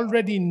you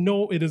already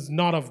know it is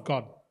not of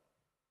God.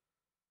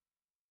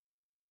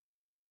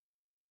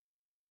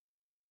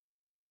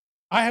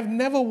 I have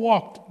never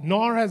walked,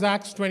 nor has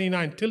Acts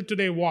 29 till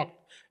today walked,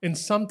 in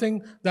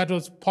something that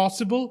was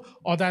possible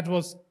or that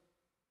was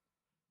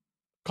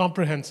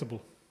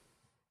comprehensible.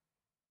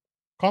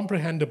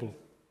 Comprehensible.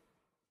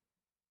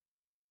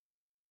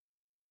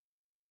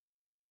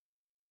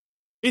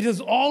 It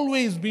has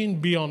always been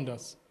beyond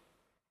us.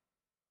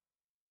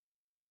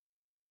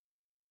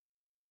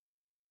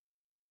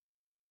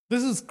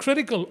 This is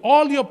critical.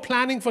 All your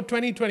planning for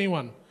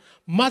 2021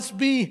 must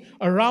be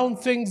around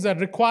things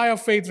that require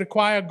faith,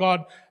 require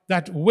God,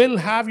 that will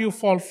have you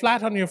fall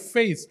flat on your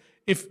face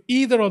if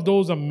either of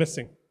those are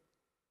missing.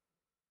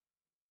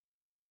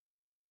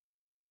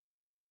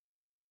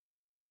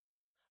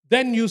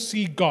 Then you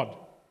see God.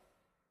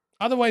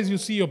 Otherwise, you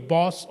see your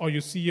boss, or you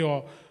see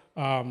your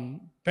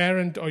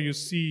parent, or you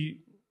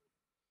see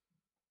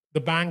the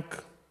bank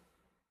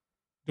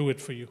do it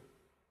for you.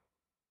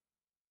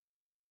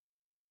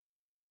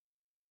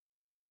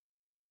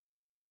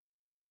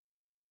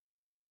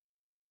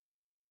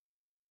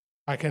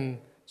 I can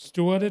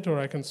steward it or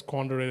I can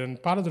squander it.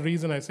 And part of the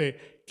reason I say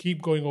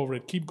keep going over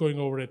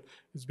it,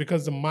 is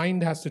because the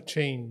mind has to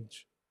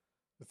change.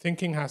 The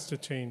thinking has to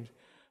change.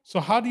 So,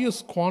 how do you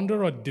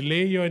squander or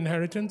delay your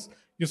inheritance?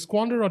 You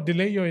squander or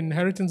delay your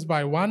inheritance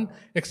by one,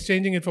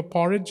 exchanging it for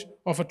porridge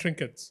or for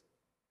trinkets.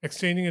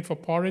 Exchanging it for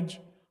porridge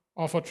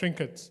or for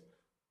trinkets.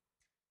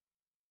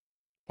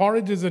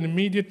 Porridge is an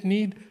immediate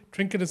need.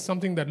 Trinket is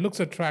something that looks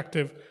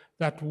attractive,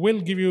 that will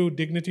give you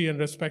dignity and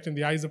respect in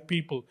the eyes of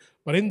people.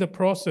 But in the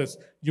process,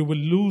 you will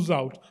lose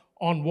out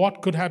on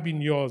what could have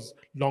been yours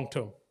long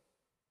term.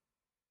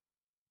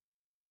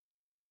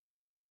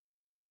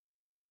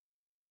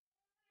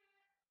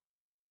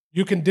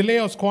 You can delay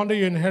or squander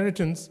your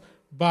inheritance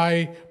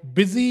by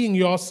busying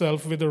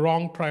yourself with the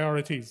wrong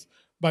priorities.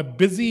 By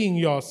busying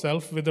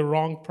yourself with the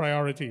wrong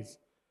priorities.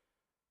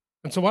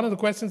 And so, one of the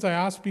questions I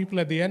ask people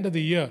at the end of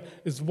the year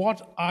is,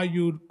 what are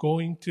you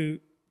going to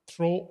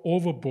throw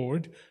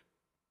overboard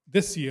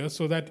this year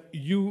so that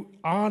you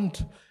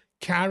aren't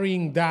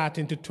carrying that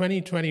into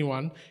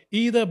 2021,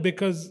 either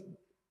because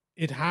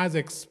it has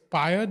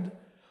expired,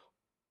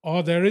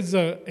 or there is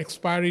an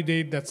expiry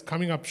date that's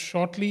coming up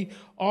shortly,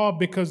 or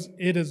because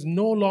it is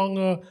no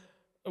longer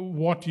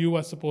what you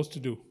are supposed to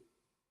do.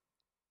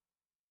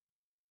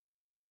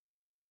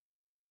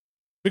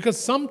 Because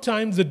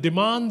sometimes the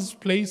demands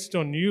placed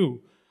on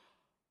you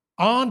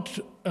aren't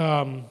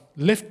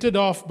lifted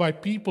off by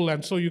people,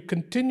 and so you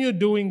continue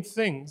doing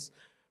things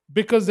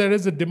because there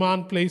is a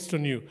demand placed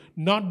on you,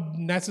 not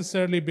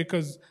necessarily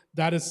because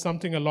that is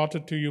something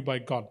allotted to you by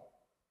God.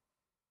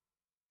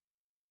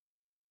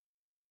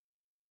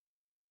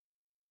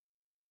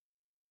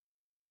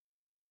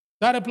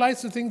 That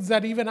applies to things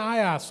that even I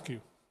ask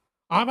you.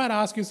 I might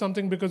ask you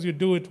something because you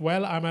do it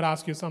well. I might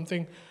ask you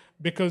something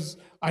because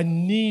I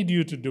need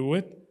you to do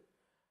it.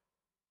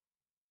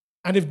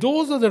 And if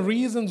those are the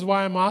reasons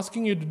why I'm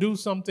asking you to do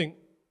something,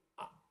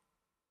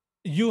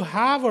 you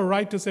have a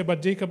right to say,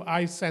 but Jacob,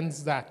 I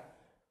sense that.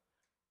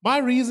 My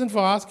reason for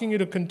asking you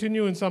to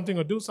continue in something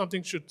or do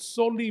something should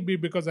solely be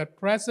because at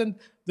present,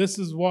 this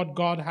is what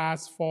God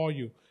has for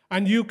you.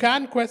 And you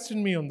can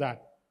question me on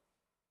that.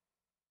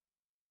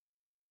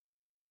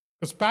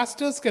 Because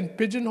pastors can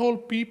pigeonhole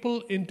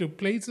people into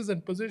places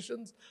and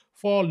positions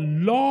for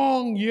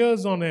long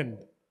years on end.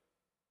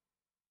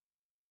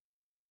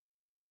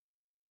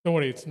 Don't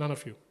worry, it's none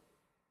of you.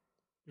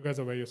 You guys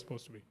are where you're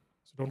supposed to be.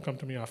 So don't come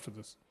to me after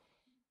this.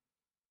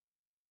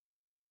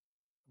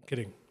 I'm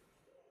kidding.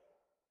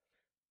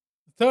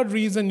 The third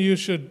reason you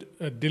should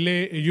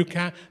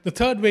the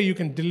third way you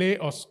can delay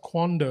or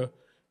squander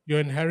your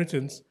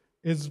inheritance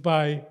is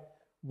by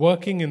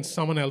working in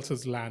someone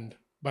else's land.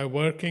 By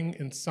working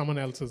in someone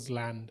else's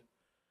land.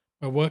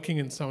 By working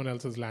in someone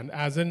else's land.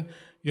 As in,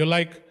 you're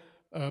like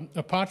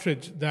a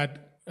partridge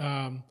that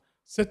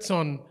sits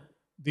on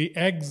the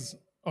eggs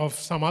of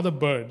some other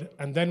bird,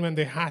 and then when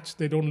they hatch,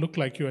 they don't look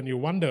like you, and you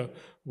wonder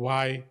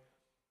why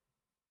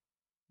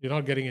you're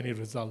not getting any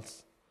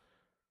results.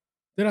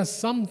 There are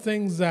some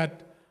things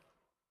that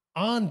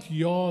aren't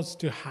yours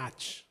to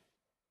hatch.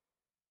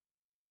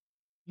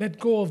 Let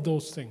go of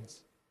those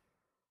things.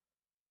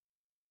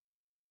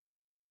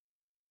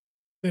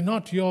 They're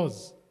not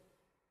yours.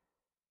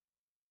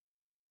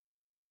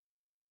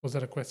 Was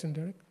that a question,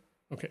 Derek?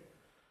 Okay.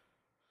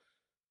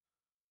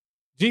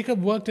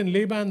 Jacob worked in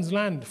Laban's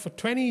land for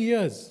 20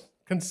 years,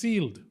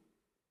 concealed.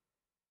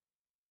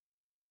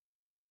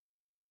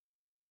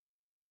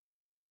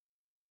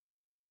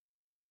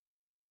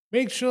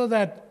 Make sure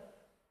that,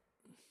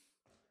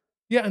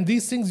 and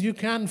these things you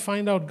can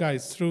find out,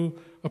 guys, through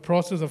a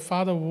process of,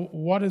 Father,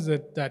 what is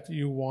it that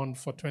you want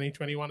for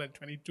 2021 and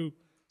 22?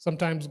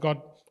 Sometimes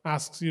God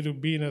asks you to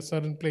be in a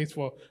certain place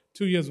for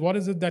 2 years. What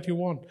is it that you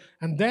want?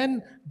 And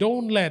then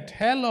don't let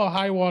hell or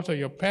high water,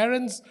 your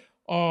parents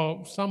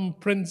or some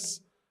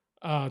prince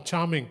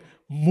charming,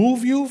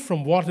 move you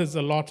from what is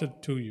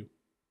allotted to you.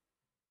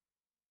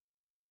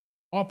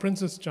 Or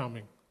princess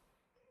charming.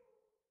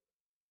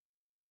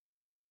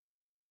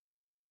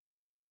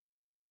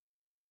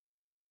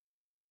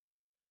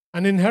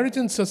 An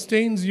inheritance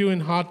sustains you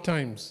in hard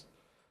times.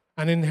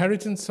 An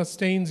inheritance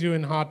sustains you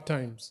in hard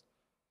times.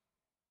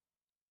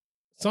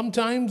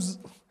 Sometimes,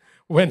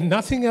 when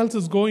nothing else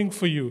is going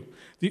for you,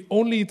 the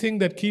only thing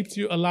that keeps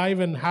you alive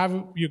and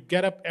have you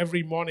get up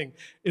every morning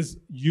is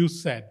you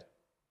said.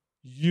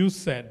 You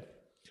said.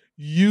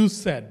 You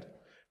said.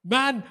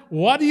 Man,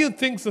 what do you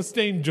think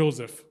sustained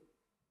Joseph?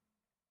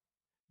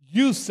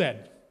 You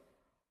said.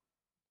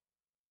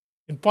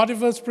 In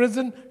Potiphar's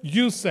prison,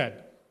 you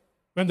said.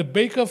 When the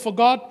baker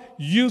forgot,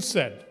 you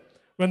said.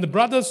 When the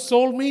brothers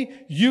sold me,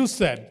 you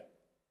said.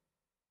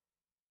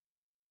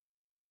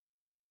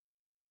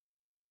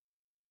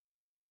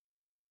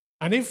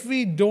 And if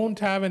we don't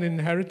have an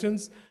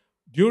inheritance,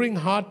 during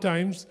hard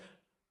times,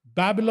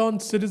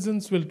 Babylon's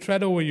citizens will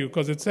tread over you.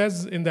 Because it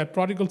says in that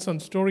prodigal son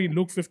story in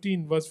Luke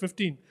 15, verse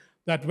 15,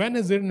 that when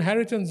his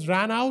inheritance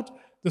ran out,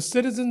 the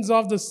citizens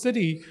of the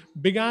city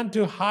began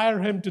to hire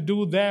him to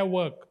do their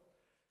work.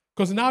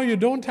 Because now you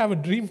don't have a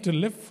dream to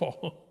live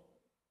for.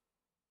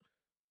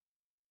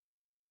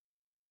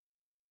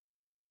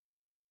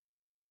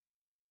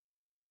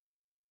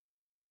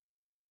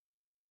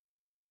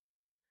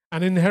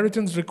 An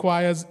inheritance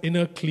requires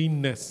inner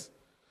cleanness.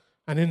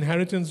 An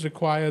inheritance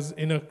requires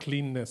inner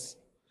cleanness.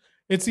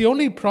 It's the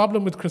only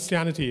problem with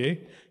Christianity, eh?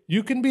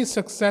 You can be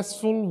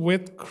successful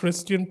with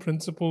Christian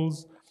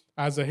principles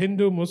as a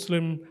Hindu,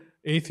 Muslim,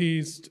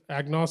 atheist,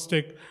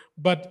 agnostic,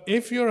 but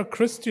if you're a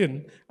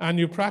Christian and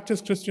you practice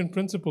Christian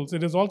principles,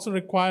 it is also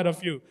required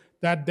of you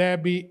that there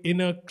be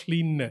inner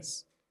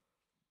cleanness.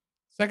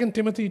 2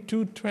 Timothy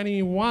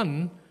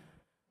 2:21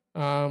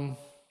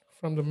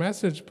 from the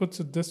Message puts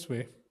it this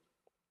way.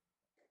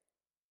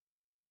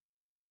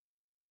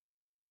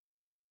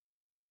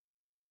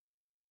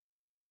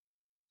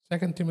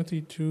 2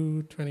 Timothy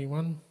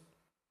 2:21.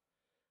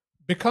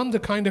 Become the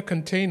kind of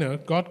container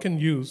God can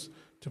use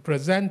to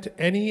present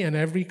any and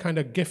every kind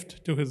of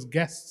gift to his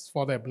guests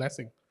for their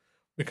blessing.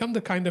 Become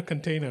the kind of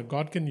container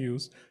God can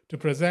use to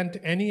present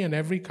any and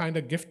every kind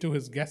of gift to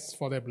his guests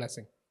for their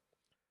blessing.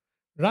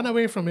 Run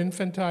away from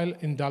infantile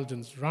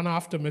indulgence. Run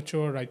after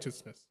mature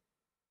righteousness.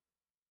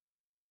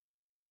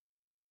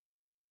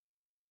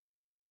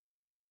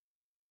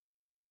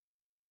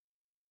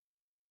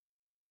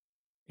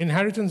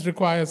 Inheritance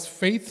requires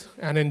faith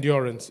and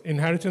endurance.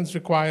 Inheritance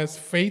requires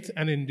faith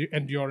and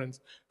endurance.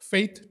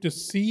 Faith to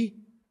see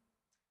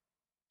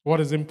what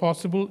is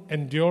impossible,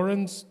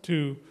 endurance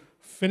to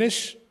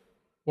finish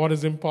what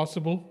is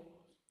impossible,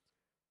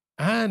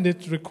 and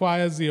it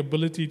requires the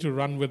ability to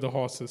run with the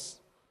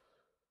horses.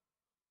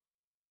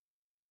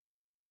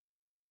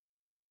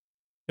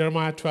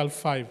 Jeremiah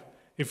 12:5.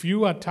 If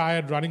you are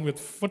tired running with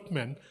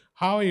footmen,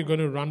 how are you going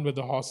to run with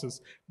the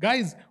horses?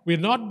 Guys, we're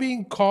not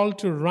being called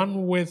to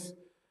run with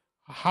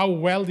how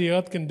well the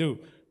earth can do.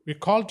 We're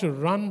called to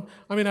run.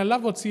 I mean, I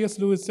love what C.S.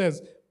 Lewis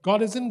says.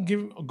 God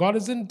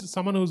isn't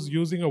someone who's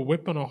using a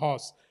whip on a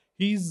horse.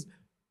 He's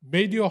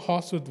made you a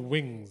horse with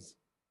wings.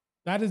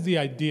 That is the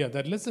idea.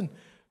 That, listen,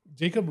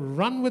 Jacob,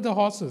 run with the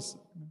horses.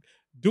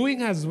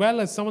 Doing as well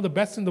as some of the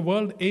best in the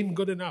world ain't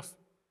good enough.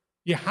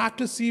 You have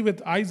to see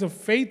with eyes of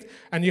faith,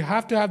 and you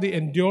have to have the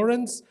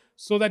endurance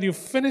so that you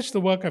finish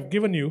the work I've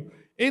given you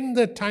in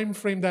the time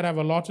frame that I've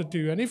allotted to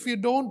you. And if you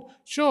don't,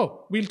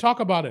 sure, we'll talk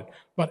about it.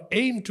 But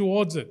aim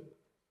towards it.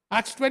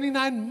 Acts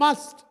 29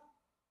 must.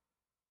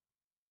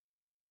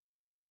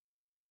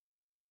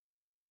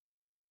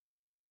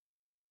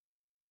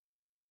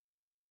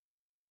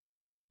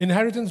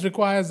 Inheritance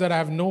requires that I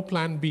have no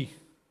plan B.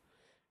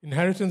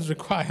 Inheritance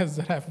requires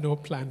that I have no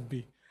plan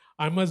B.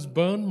 I must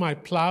burn my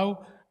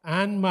plow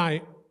and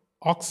my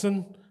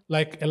oxen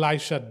like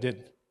Elisha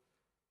did.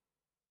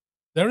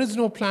 There is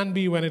no plan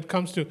B when it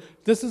comes to,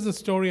 this is the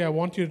story I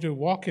want you to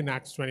walk in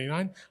Acts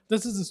 29.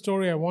 This is the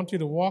story I want you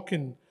to walk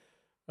in,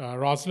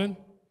 Rosalind.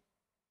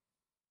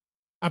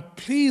 And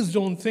please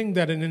don't think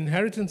that an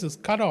inheritance is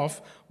cut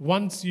off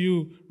once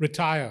you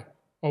retire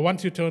or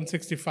once you turn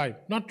 65.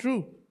 Not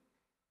true.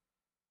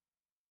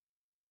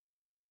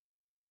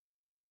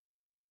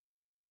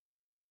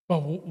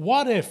 But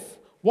what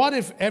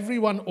if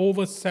everyone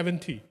over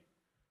 70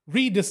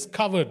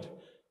 rediscovered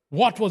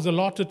what was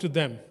allotted to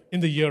them in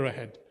the year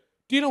ahead?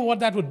 Do you know what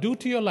that would do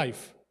to your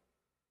life?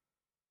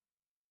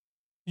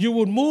 You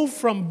would move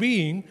from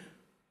being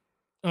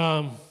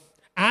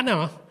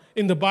Anna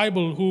in the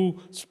Bible, who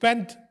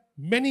spent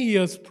many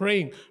years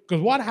praying. Because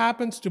what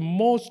happens to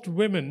most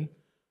women,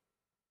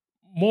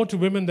 more to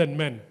women than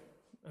men,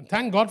 and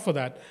thank God for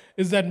that,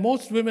 is that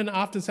most women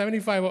after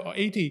 75 or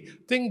 80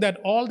 think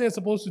that all they're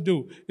supposed to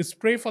do is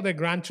pray for their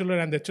grandchildren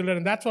and their children,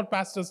 and that's what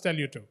pastors tell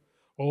you to.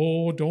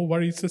 Oh, don't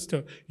worry,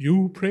 sister.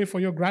 You pray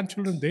for your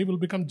grandchildren. They will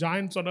become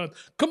giants on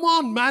earth. Come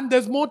on, man.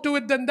 There's more to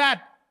it than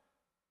that.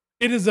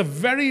 It is a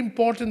very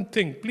important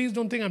thing. Please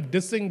don't think I'm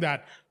dissing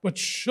that. But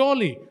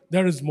surely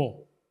there is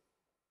more.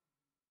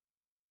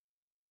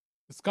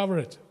 Discover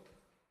it.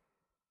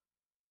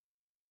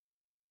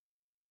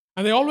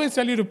 And they always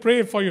tell you to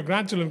pray for your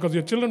grandchildren because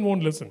your children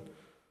won't listen.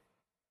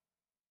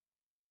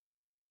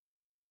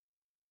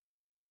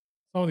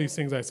 Some of these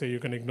things I say you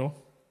can ignore.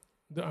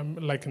 I'm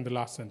like in the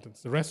last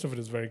sentence. The rest of it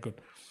is very good.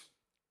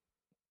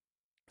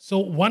 So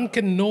one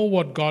can know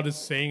what God is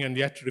saying and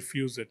yet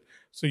refuse it.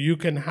 So you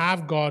can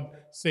have God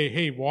say,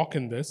 hey, walk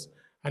in this,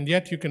 and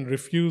yet you can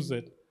refuse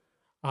it.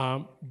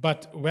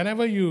 But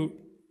whenever you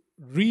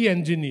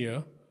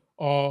re-engineer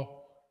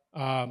or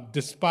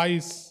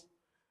despise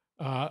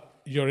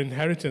your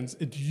inheritance,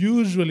 it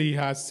usually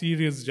has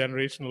serious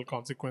generational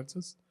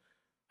consequences.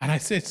 And I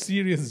say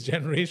serious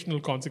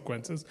generational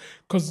consequences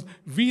because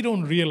we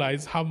don't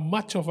realize how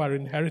much of our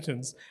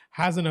inheritance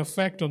has an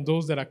effect on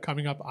those that are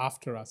coming up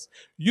after us.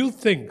 You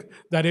think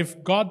that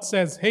if God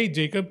says, hey,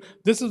 Jacob,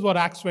 this is what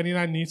Acts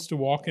 29 needs to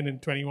walk in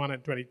 21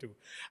 and 22.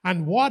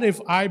 And what if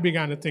I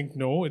began to think,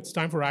 no, it's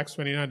time for Acts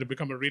 29 to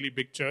become a really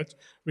big church.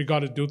 We got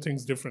to do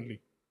things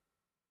differently.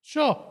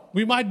 Sure,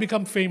 we might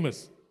become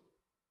famous.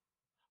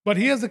 But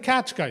here's the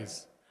catch,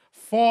 guys.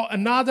 For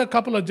another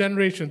couple of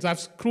generations, I've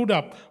screwed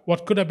up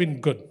what could have been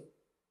good.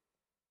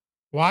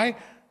 Why?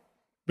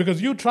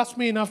 Because you trust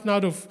me enough now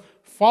to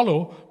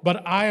follow,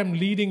 but I am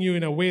leading you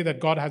in a way that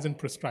God hasn't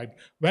prescribed.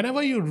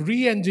 Whenever you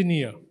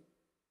re-engineer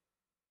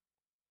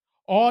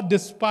or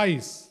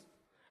despise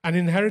An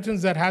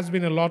inheritance that has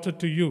been allotted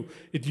to you,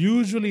 it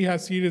usually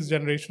has serious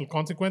generational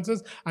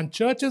consequences, and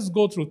churches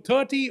go through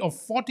 30 or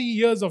 40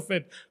 years of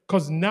it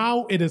because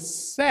now it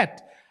is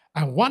set.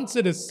 And once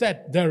it is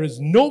set, there is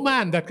no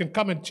man that can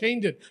come and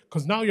change it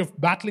because now you're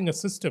battling a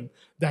system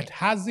that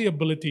has the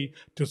ability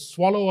to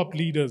swallow up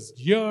leaders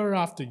year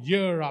after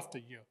year after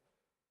year.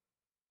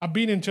 I've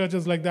been in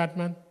churches like that,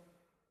 man.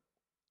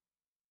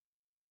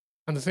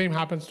 And the same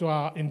happens to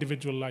our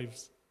individual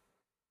lives.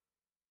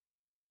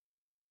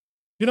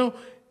 You know,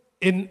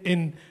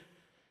 in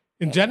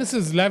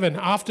Genesis 11,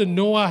 after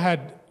Noah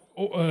had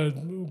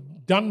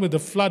done with the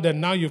flood,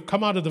 and now you've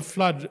come out of the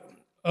flood,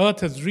 earth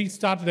has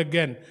restarted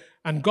again.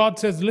 And God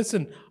says,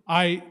 listen,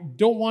 I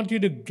don't want you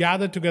to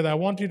gather together. I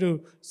want you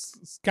to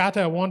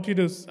scatter. I want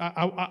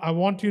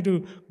you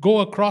to go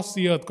across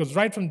the earth. Because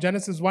right from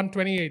Genesis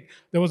 1:28,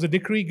 there was a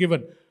decree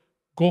given.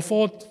 Go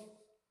forth,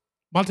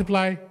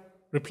 multiply,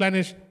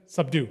 replenish,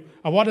 subdue.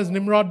 And what does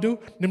Nimrod do?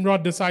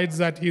 Nimrod decides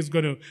that he's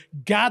going to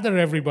gather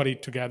everybody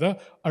together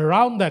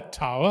around that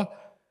tower.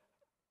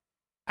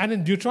 And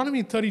in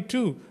Deuteronomy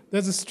 32,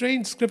 there's a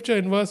strange scripture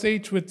in verse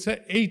 8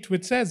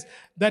 which says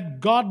that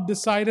God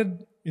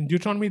decided in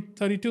Deuteronomy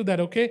 32 that,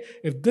 okay,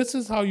 if this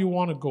is how you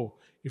want to go,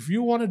 if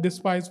you want to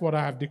despise what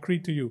I have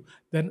decreed to you,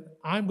 then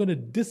I'm going to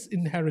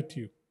disinherit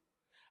you.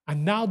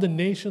 And now the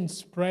nations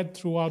spread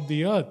throughout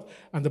the earth.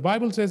 And the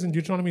Bible says in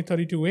Deuteronomy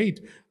 32:8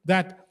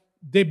 that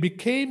they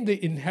became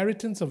the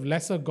inheritance of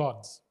lesser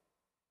gods.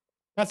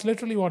 That's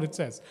literally what it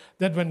says.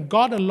 That when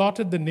God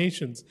allotted the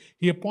nations,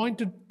 he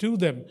appointed to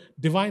them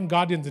divine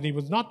guardians. And he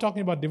was not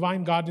talking about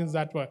divine guardians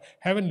that were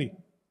heavenly.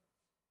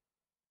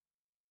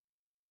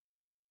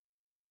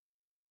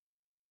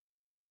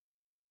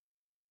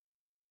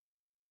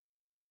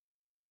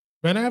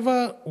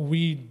 Whenever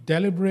we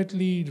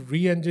deliberately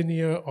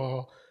re-engineer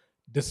or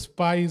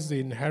despise the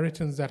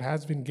inheritance that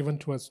has been given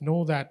to us,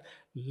 know that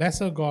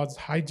lesser gods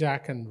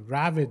hijack and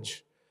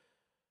ravage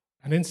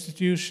an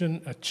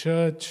institution, a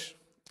church,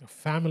 a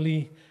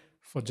family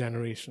for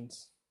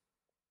generations.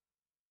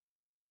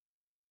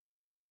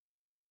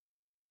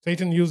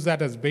 Satan used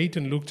that as bait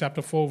in Luke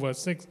chapter 4, verse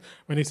 6,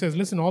 when he says,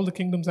 listen, all the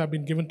kingdoms have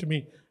been given to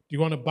me. Do you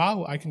want to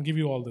bow? I can give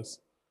you all this.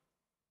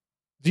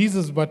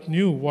 Jesus but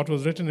knew what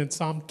was written in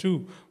Psalm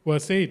 2,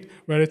 verse 8,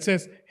 where it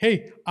says,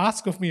 hey,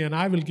 ask of me and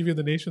I will give you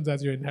the nations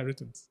as your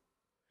inheritance.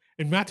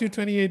 In Matthew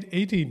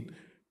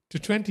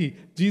 28:18-20,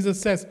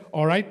 Jesus says,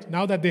 all right,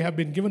 now that they have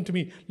been given to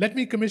me, let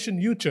me commission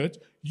you, church.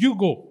 You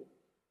go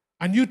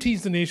and you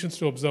teach the nations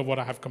to observe what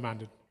I have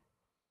commanded.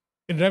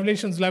 In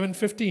Revelations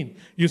 11:15,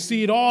 you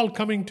see it all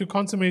coming to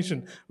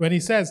consummation when he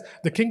says,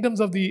 the kingdoms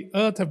of the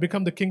earth have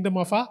become the kingdom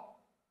of our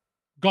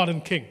God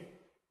and King.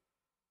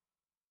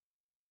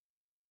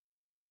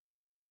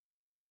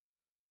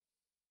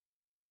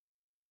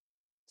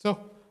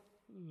 So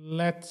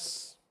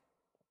let's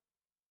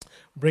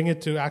bring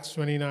it to Acts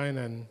 29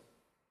 and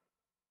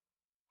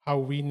how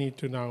we need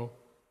to now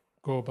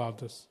go about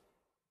this.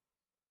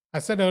 I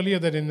said earlier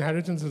that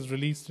inheritance is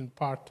released in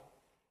part.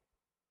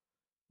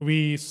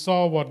 We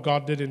saw what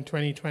God did in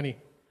 2020.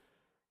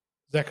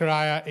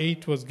 Zechariah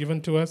 8 was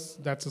given to us.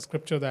 That's a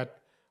scripture that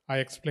I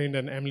explained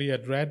and Emily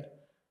had read.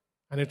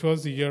 And it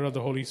was the year of the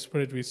Holy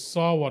Spirit. We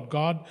saw what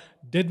God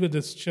did with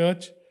this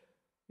church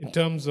in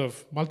terms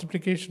of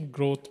multiplication,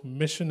 growth,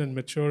 mission, and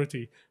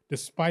maturity,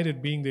 despite it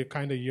being the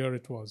kind of year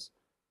it was.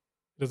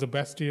 It was the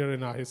best year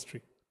in our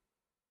history.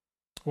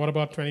 What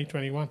about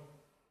 2021?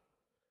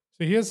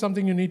 So here's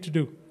something you need to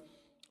do.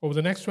 Over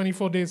the next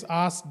 24 days,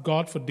 ask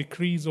God for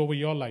decrees over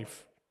your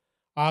life.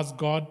 Ask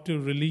God to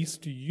release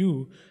to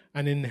you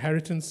an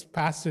inheritance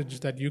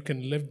passage that you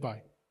can live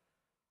by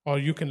or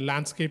you can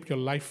landscape your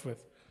life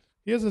with.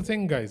 Here's the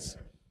thing, guys.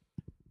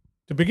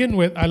 To begin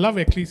with, I love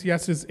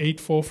Ecclesiastes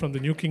 8:4 from the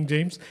New King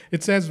James.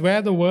 It says,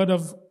 where the word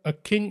of a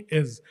king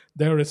is,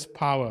 there is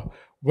power.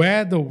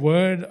 Where the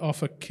word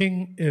of a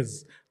king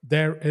is,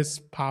 there is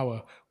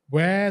power.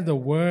 Where the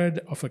word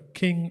of a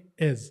king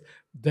is,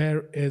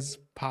 there is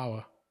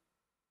power.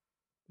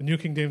 The New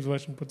King James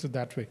Version puts it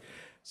that way.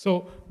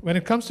 So when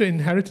it comes to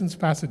inheritance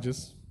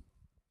passages,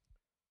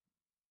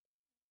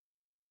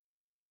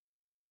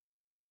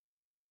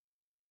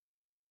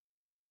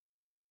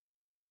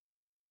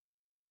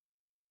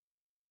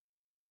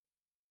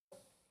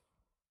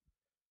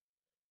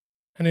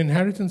 an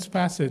inheritance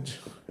passage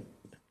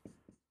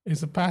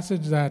is a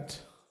passage that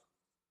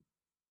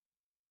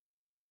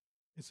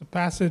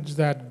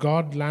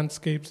God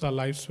landscapes our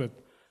lives with.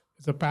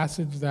 It's a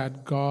passage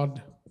that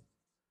God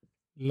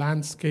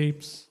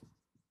landscapes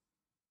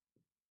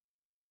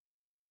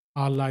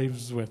our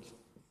lives with.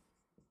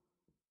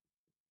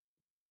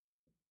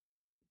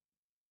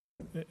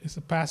 It's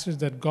a passage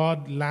that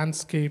God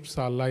landscapes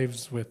our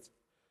lives with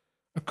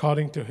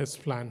according to his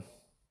plan.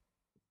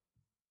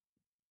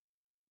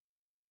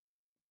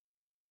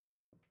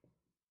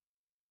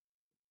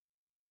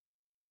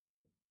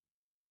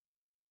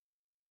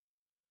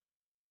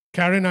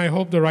 Karen, I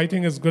hope the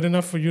writing is good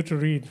enough for you to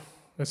read.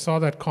 I saw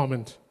that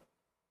comment.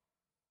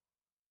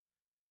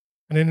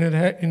 An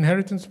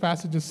inheritance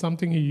passage is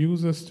something he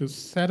uses to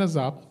set us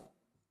up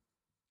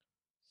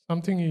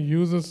something He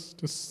uses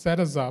to set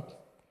us up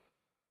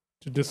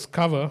to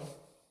discover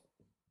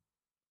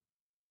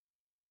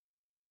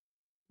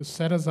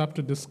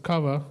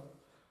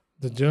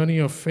the journey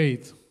of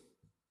faith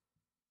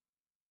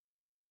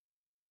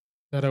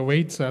that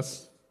awaits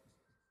us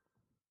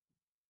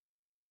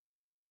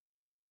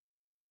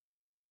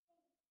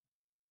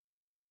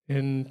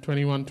in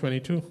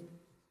 21-22.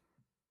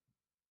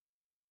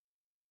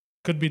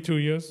 Could be 2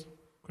 years,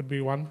 could be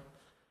one.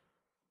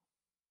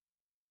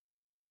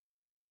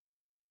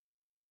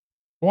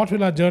 What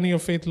will our journey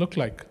of faith look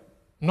like?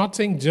 I'm not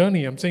saying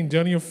journey, I'm saying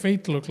journey of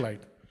faith look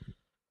like.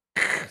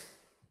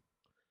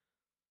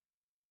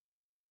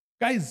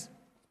 Guys,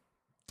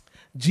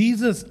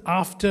 Jesus,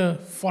 after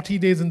 40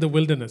 days in the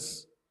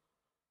wilderness,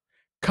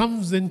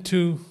 comes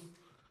into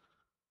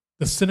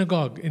the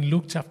synagogue in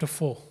Luke chapter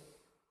 4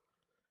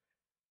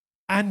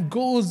 and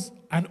goes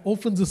and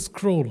opens a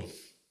scroll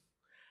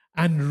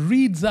and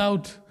reads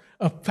out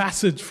a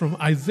passage from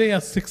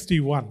Isaiah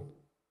 61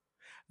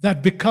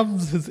 that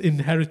becomes his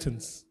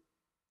inheritance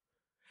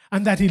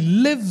and that he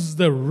lives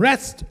the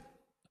rest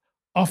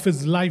of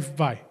his life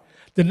by.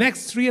 The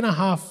next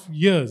 3.5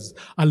 years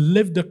are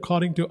lived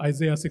according to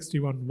Isaiah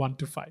 61,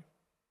 1-5.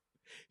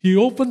 He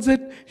opens it,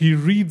 he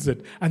reads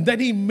it, and then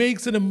he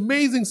makes an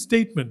amazing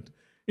statement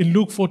in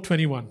Luke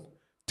 4:21.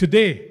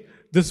 Today,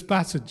 this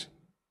passage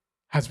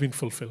has been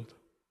fulfilled.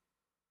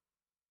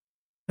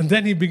 And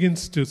then he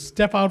begins to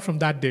step out from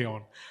that day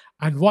on.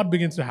 And what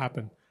begins to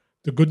happen?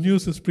 The good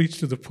news is preached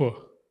to the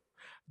poor.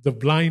 The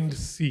blind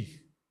see.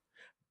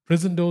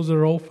 Prison doors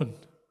are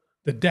opened.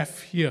 The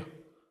deaf hear.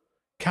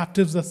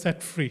 Captives are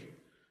set free.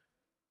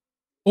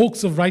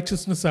 Oaks of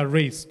righteousness are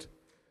raised.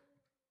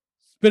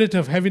 Spirit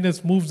of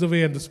heaviness moves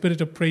away and the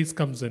spirit of praise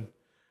comes in.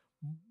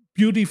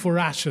 Beauty for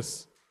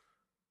ashes.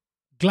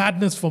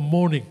 Gladness for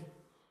mourning.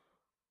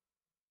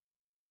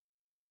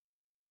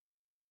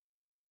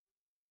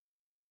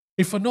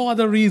 If for no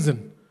other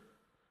reason,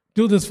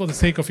 do this for the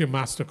sake of your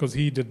master, because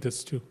he did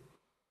this too.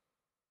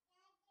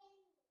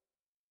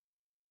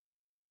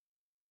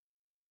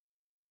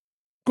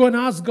 Go and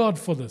ask God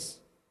for this.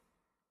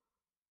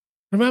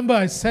 Remember,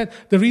 I said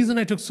the reason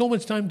I took so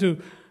much time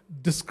to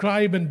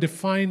describe and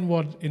define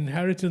what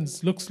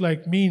inheritance looks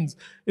like means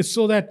is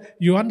so that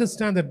you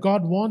understand that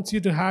God wants you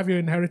to have your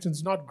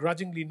inheritance not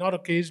grudgingly, not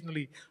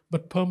occasionally,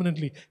 but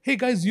permanently. Hey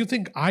guys, you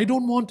think I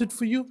don't want it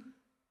for you?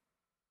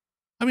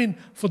 I mean,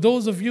 for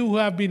those of you who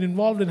have been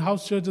involved in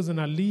house churches and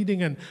are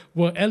leading and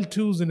were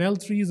L2s and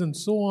L3s and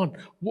so on,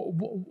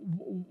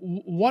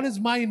 what is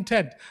my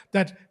intent?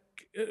 That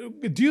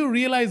do you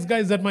realize,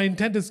 guys, that my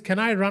intent is, can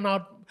I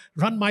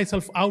run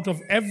myself out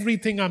of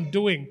everything I'm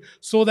doing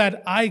so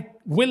that I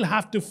will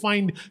have to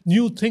find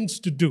new things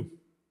to do?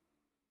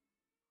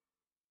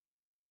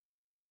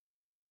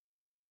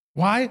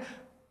 Why?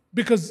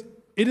 Because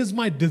it is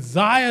my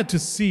desire to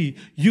see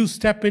you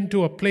step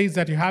into a place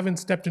that you haven't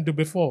stepped into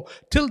before,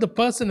 till the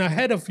person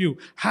ahead of you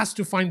has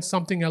to find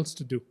something else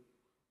to do.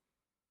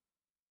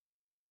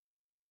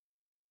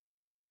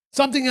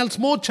 Something else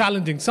more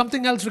challenging,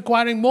 something else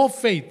requiring more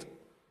faith.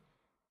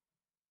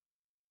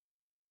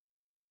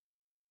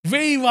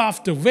 Wave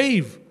after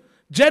wave,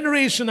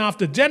 generation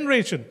after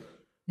generation,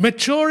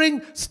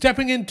 maturing,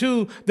 stepping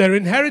into their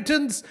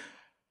inheritance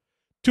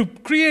to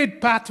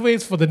create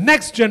pathways for the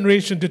next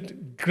generation to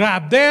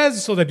grab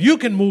theirs so that you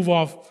can move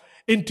off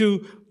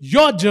into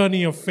your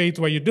journey of faith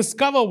where you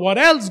discover what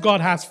else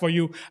God has for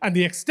you, and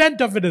the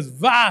extent of it is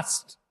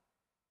vast.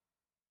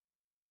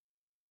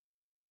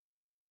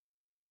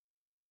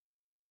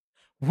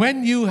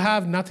 When you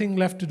have nothing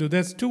left to do,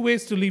 there's 2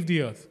 ways to leave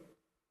the earth.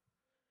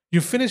 You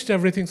finished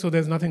everything, so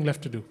there's nothing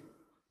left to do.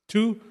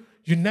 2,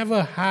 you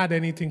never had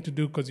anything to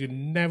do because you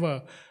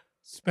never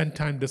spent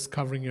time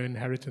discovering your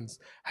inheritance.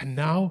 And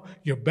now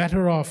you're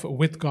better off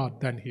with God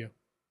than here.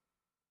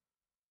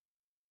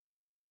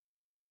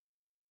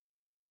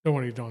 Don't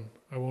worry, Don.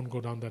 I won't go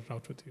down that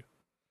route with you.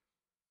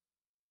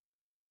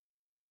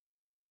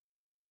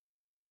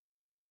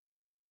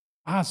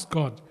 Ask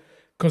God,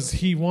 because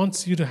He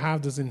wants you to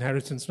have this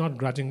inheritance, not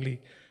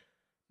grudgingly,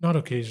 not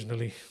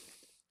occasionally.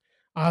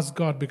 Ask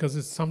God because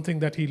it's something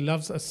that He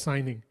loves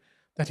assigning,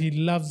 that He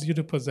loves you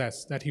to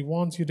possess, that He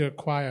wants you to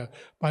acquire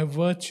by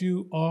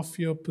virtue of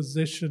your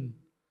position.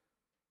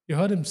 You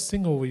heard Him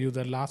sing over you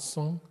that last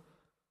song.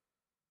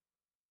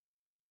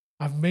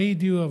 I've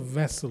made you a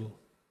vessel.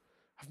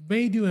 I've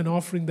made you an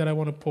offering that I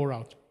want to pour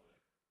out.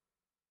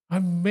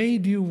 I've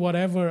made you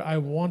whatever I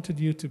wanted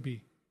you to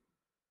be.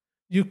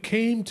 You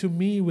came to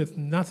me with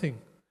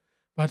nothing,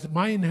 but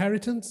my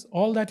inheritance,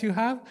 all that you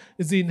have,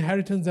 is the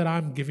inheritance that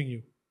I'm giving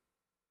you.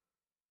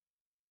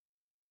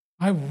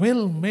 I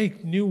will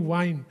make new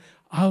wine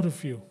out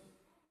of you.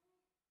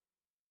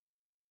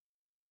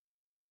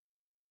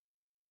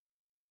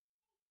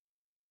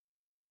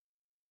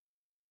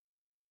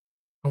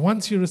 And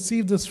once you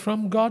receive this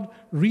from God,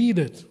 read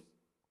it.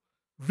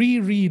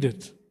 Reread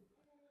it.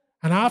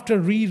 And after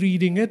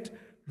rereading it,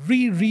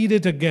 reread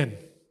it again.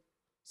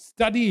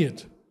 Study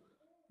it.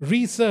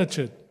 Research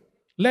it.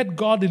 Let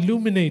God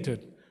illuminate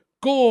it.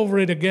 Go over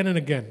it again and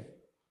again.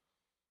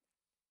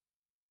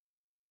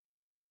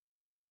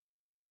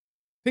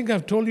 think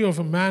I've told you of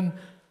a man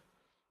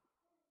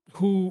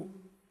who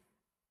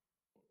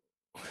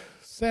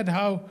said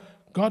how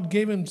God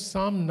gave him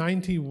Psalm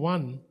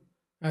 91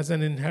 as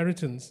an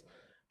inheritance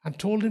and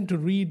told him to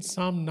read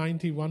Psalm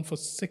 91 for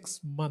 6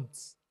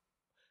 months.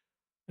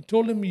 I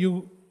told him,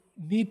 you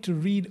need to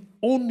read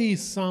only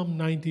Psalm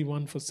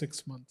 91 for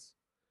 6 months.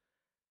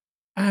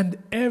 And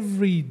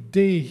every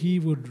day he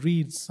would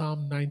read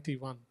Psalm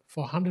 91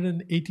 for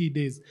 180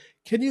 days.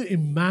 Can you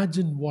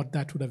imagine what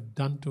that would have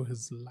done to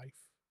his life?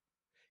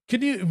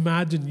 Can you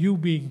imagine you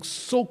being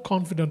so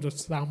confident of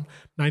Psalm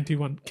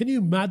 91? Can you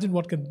imagine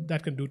what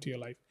that can do to your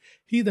life?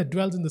 He that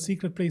dwells in the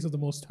secret place of the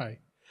Most High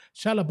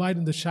shall abide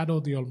in the shadow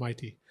of the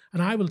Almighty.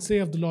 And I will say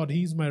of the Lord,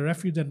 He is my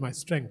refuge and my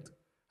strength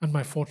and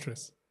my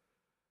fortress.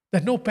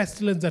 That no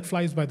pestilence that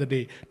flies by the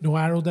day, no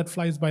arrow that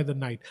flies by the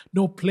night,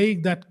 no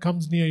plague that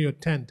comes near your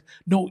tent,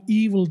 no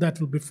evil that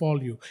will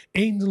befall you.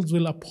 Angels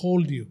will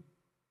uphold you.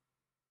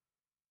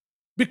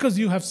 Because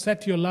you have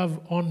set your love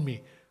on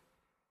me.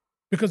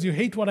 Because you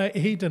hate what I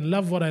hate and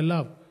love what I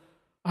love,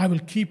 I will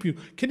keep you.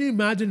 Can you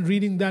imagine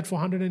reading that for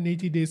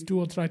 180 days, 2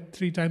 or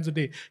 3 times a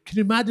day? Can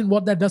you imagine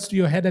what that does to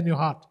your head and your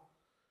heart?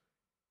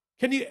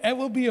 Can you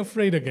ever be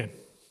afraid again?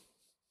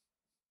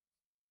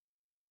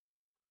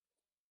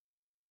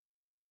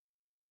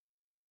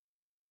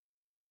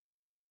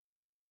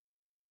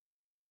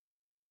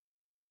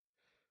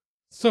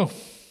 So,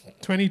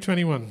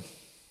 2021,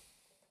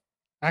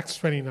 Acts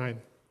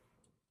 29.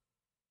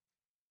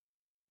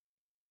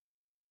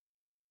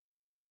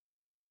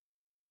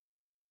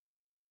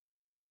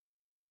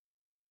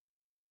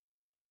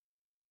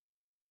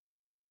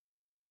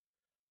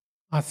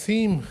 Our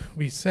theme,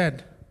 we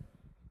said,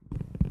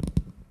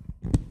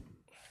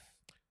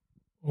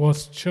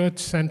 was Church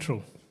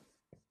Central,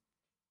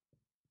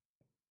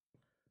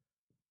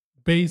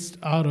 based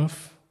out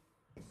of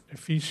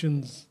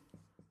Ephesians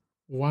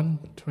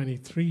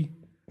 1:23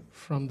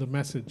 from the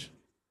Message,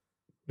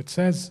 which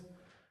says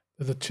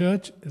that the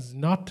church is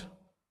not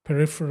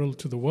peripheral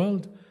to the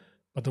world,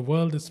 but the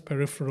world is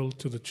peripheral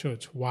to the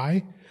church.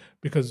 Why?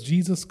 Because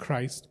Jesus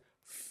Christ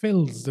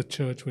fills the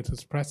church with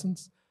his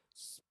presence,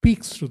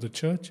 speaks through the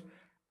church,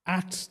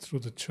 acts through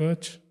the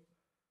church,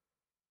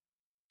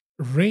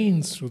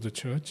 reigns through the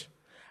church,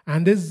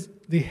 and is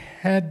the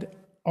head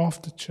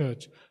of the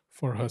church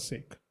for her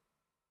sake.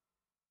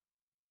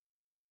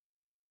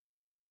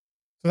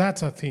 So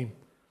that's our theme.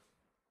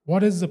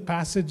 What is the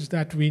passage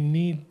that we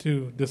need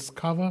to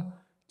discover,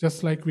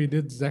 just like we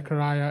did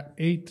Zechariah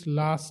 8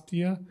 last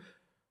year?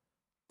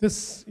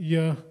 This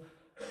year,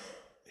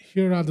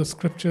 here are the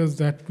scriptures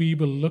that we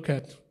will look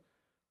at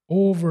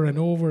over and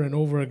over and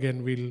over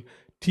again. We'll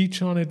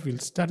teach on it, we'll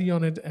study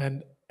on it,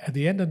 and at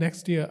the end of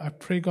next year, I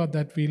pray, God,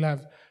 that we'll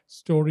have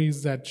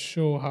stories that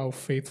show how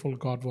faithful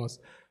God was.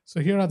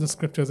 So here are the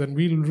scriptures, and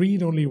we'll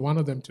read only one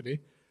of them today.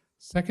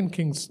 2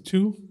 Kings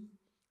 2,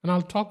 and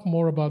I'll talk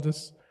more about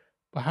this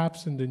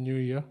perhaps in the new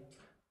year.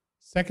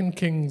 2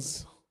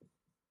 Kings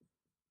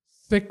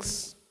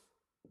 6,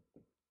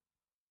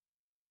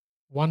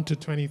 1 to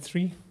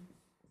 23.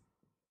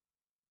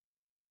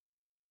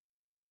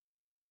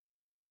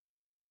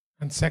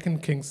 And 2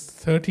 Kings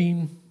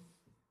 13,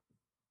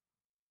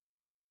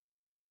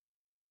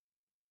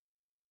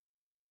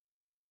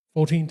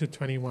 14 to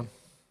 21.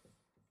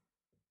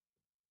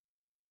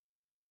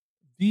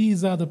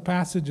 These are the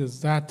passages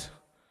that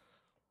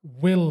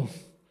will,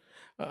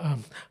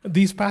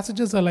 these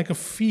passages are like a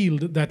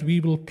field that we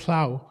will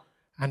plow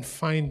and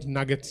find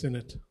nuggets in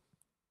it.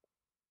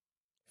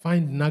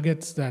 Find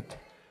nuggets that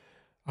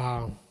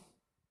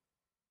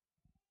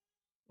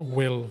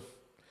will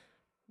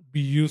be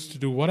used to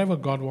do whatever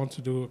God wants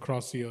to do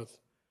across the earth.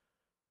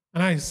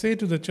 And I say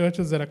to the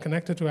churches that are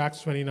connected to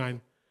Acts 29,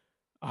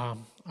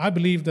 I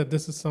believe that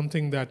this is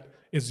something that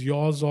is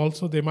yours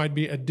also. There might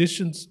be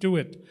additions to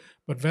it,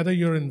 but whether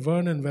you're in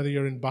Vernon, whether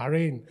you're in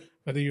Bahrain,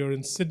 whether you're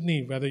in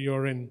Sydney, whether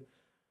you're in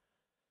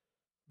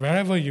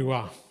wherever you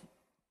are,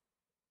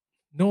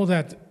 know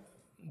that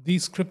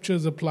these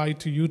scriptures apply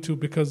to you too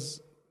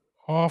because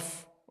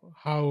of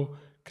how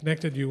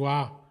connected you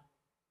are.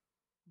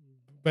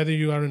 Whether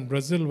you are in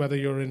Brazil, whether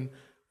you're in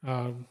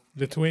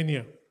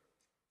Lithuania,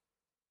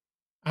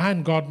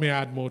 and God may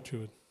add more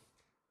to it.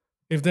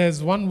 If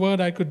there's one word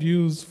I could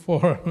use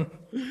for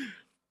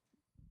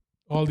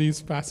all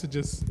these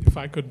passages, if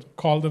I could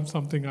call them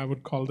something, I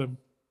would call them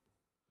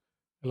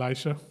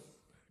Elisha,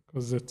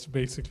 because it's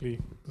basically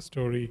the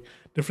story,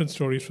 different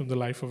stories from the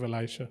life of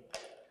Elisha.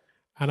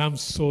 And I'm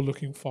so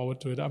looking forward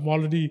to it. I'm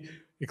already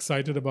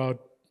excited about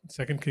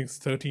 2 Kings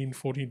 13,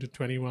 14 to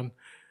 21,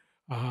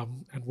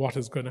 and what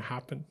is going to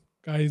happen.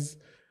 Guys,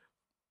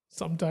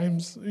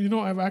 sometimes,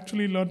 I've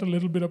actually learned a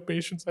little bit of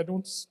patience. I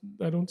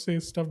don't say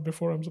stuff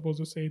before I'm supposed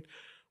to say it.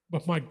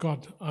 But my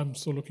God, I'm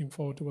so looking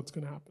forward to what's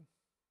going to happen.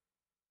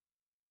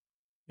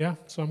 Yeah,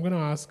 so I'm going to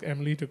ask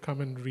Emily to come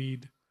and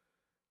read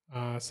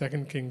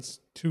 2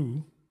 Kings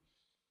 2.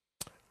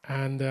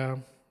 And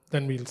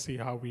then we'll see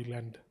how we'll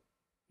end.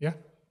 Yeah?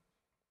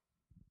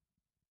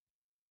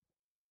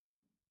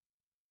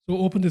 So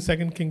open to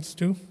 2 Kings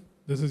 2.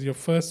 This is your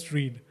first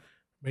read.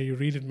 May you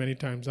read it many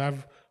times.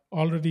 I've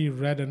already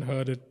read and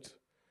heard it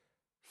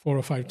 4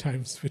 or 5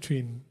 times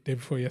between day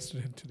before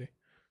yesterday and today.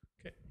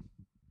 Okay.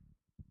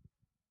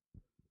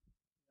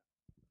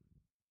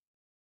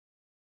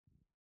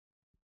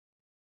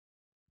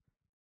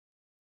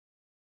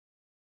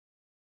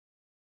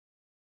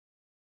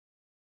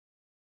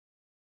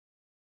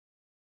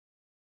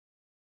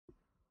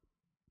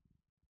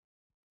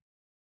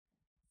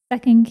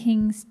 Second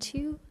Kings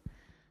 2.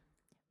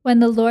 When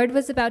the Lord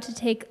was about to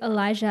take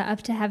Elijah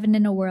up to heaven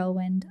in a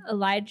whirlwind,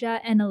 Elijah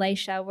and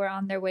Elisha were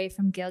on their way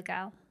from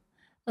Gilgal.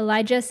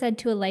 Elijah said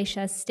to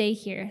Elisha, "Stay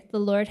here. The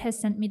Lord has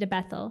sent me to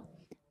Bethel."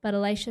 But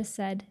Elisha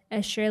said,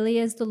 "As surely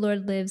as the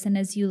Lord lives and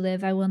as you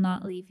live, I will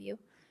not leave you."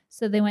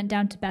 So they went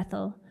down to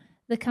Bethel.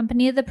 The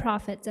company of the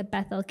prophets at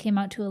Bethel came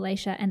out to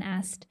Elisha and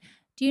asked,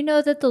 "Do you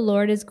know that the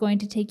Lord is going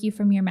to take you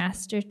from your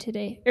master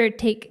today, or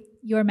take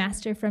your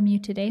master from you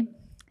today?"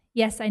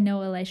 "Yes, I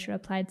know," Elisha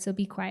replied, "so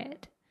be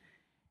quiet."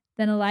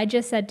 Then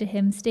Elijah said to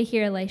him, "Stay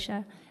here,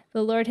 Elisha.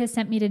 The Lord has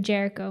sent me to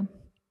Jericho."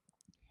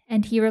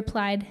 And he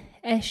replied,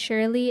 "As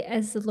surely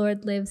as the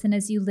Lord lives and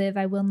as you live,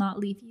 I will not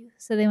leave you."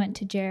 So they went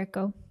to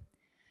Jericho.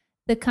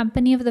 The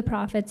company of the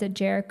prophets at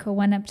Jericho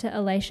went up to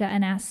Elisha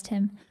and asked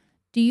him,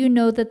 "Do you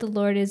know that the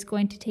Lord is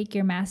going to take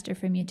your master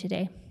from you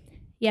today?"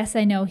 "Yes,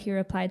 I know," he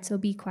replied, "so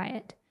be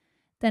quiet."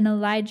 Then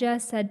Elijah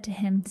said to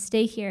him,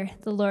 "Stay here.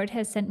 The Lord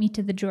has sent me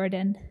to the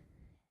Jordan."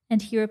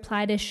 And he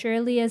replied, "As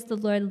surely as the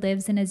Lord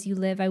lives and as you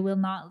live, I will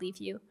not leave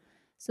you."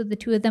 So the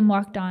two of them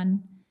walked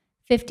on.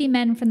 50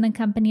 men from the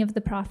company of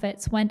the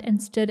prophets went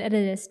and stood at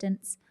a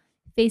distance,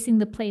 facing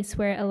the place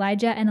where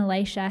Elijah and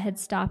Elisha had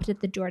stopped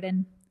at the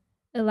Jordan.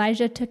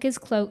 Elijah took his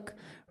cloak,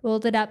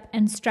 rolled it up,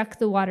 and struck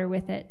the water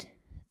with it.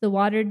 The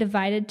water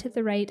divided to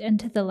the right and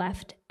to the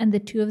left, and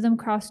the two of them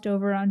crossed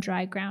over on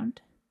dry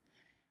ground.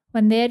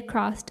 When they had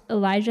crossed,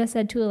 Elijah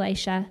said to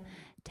Elisha,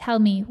 "Tell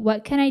me,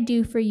 what can I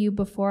do for you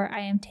before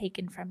I am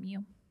taken from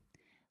you?"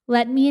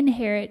 "Let me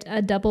inherit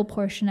a double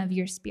portion of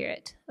your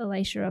spirit,"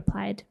 Elisha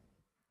replied.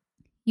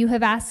 "You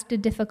have asked a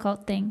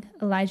difficult thing,"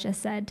 Elijah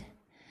said.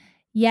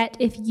 "Yet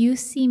if you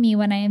see me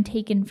when I am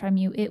taken from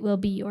you, it will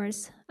be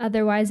yours.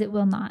 Otherwise it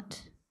will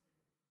not."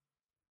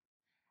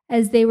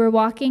 As they were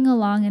walking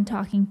along and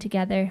talking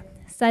together,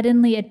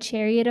 suddenly a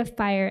chariot of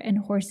fire and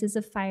horses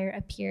of fire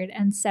appeared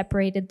and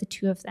separated the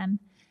two of them,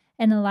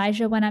 and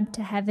Elijah went up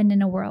to heaven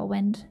in a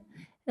whirlwind.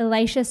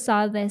 Elisha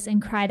saw this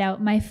and cried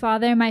out, my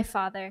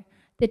father,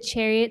 the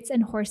chariots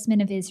and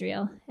horsemen of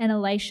Israel." And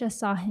Elisha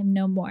saw him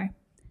no more.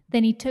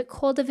 Then he took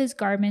hold of his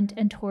garment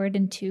and tore it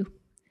in two.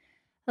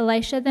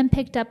 Elisha then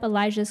picked up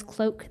Elijah's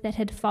cloak that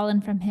had fallen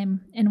from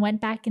him and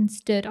went back and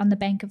stood on the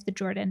bank of the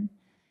Jordan.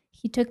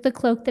 He took the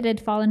cloak that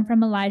had fallen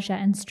from Elijah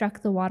and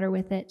struck the water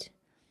with it.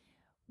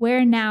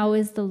 "Where now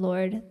is the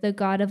Lord, the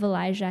God of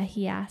Elijah?"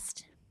 he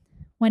asked.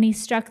 When he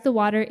struck the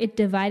water, it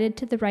divided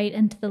to the right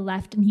and to the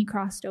left, and he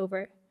crossed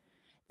over.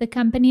 The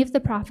company of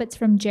the prophets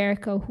from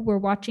Jericho who were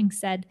watching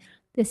said,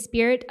 "The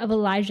spirit of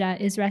Elijah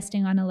is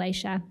resting on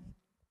Elisha."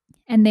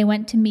 And they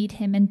went to meet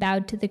him and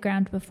bowed to the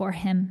ground before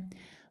him.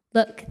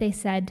 "Look," they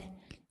said,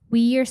 "we,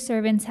 your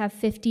servants, have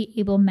 50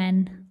 able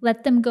men.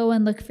 Let them go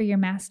and look for your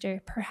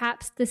master.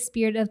 Perhaps the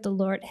Spirit of the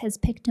Lord has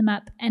picked him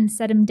up and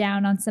set him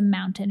down on some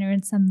mountain or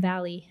in some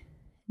valley."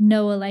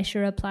 "No," Elisha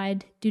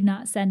replied, "do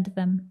not send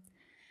them."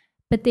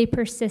 But they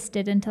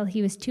persisted until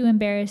he was too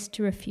embarrassed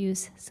to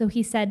refuse. So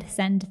he said,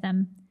 "Send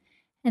them."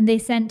 And they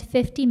sent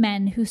 50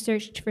 men who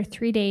searched for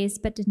 3 days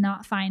but did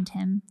not find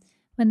him.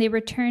 When they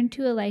returned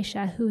to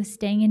Elisha, who was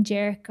staying in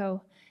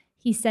Jericho,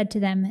 he said to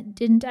them,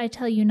 "Didn't I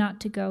tell you not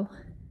to go?"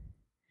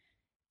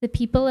 The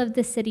people of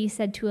the city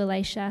said to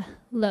Elisha,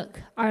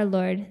 "Look, our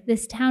lord,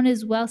 this town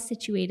is well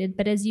situated,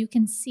 but as you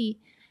can see,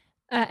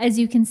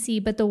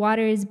 but the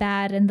water is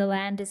bad and the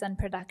land is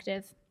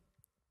unproductive."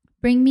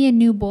 "Bring me a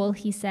new bowl,"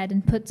 he said,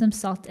 "and put some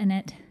salt in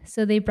it."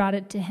 So they brought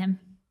it to him.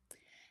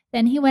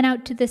 Then he went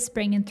out to the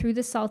spring and threw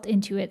the salt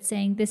into it,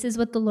 saying, "This is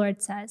what the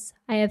Lord says,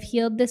 I have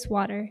healed this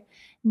water.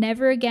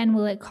 Never again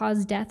will it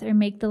cause death or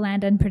make the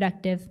land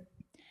unproductive."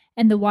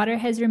 And the water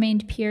has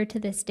remained pure to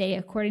this day,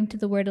 according to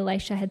the word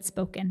Elisha had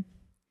spoken.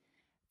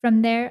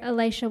 From there,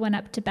 Elisha went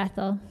up to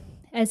Bethel.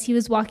 As he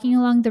was walking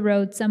along the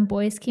road, some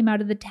boys came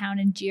out of the town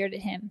and jeered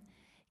at him.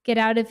 "Get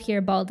out of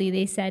here, Baldy,"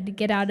 they said.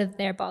 "Get out of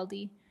there,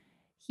 Baldy."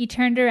 He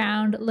turned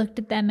around, looked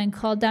at them, and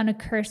called down a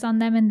curse on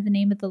them in the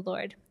name of the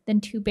Lord. Then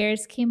 2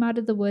 bears came out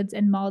of the woods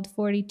and mauled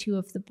 42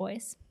 of the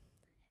boys.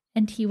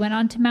 And he went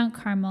on to Mount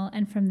Carmel,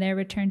 and from there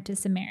returned to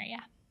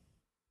Samaria.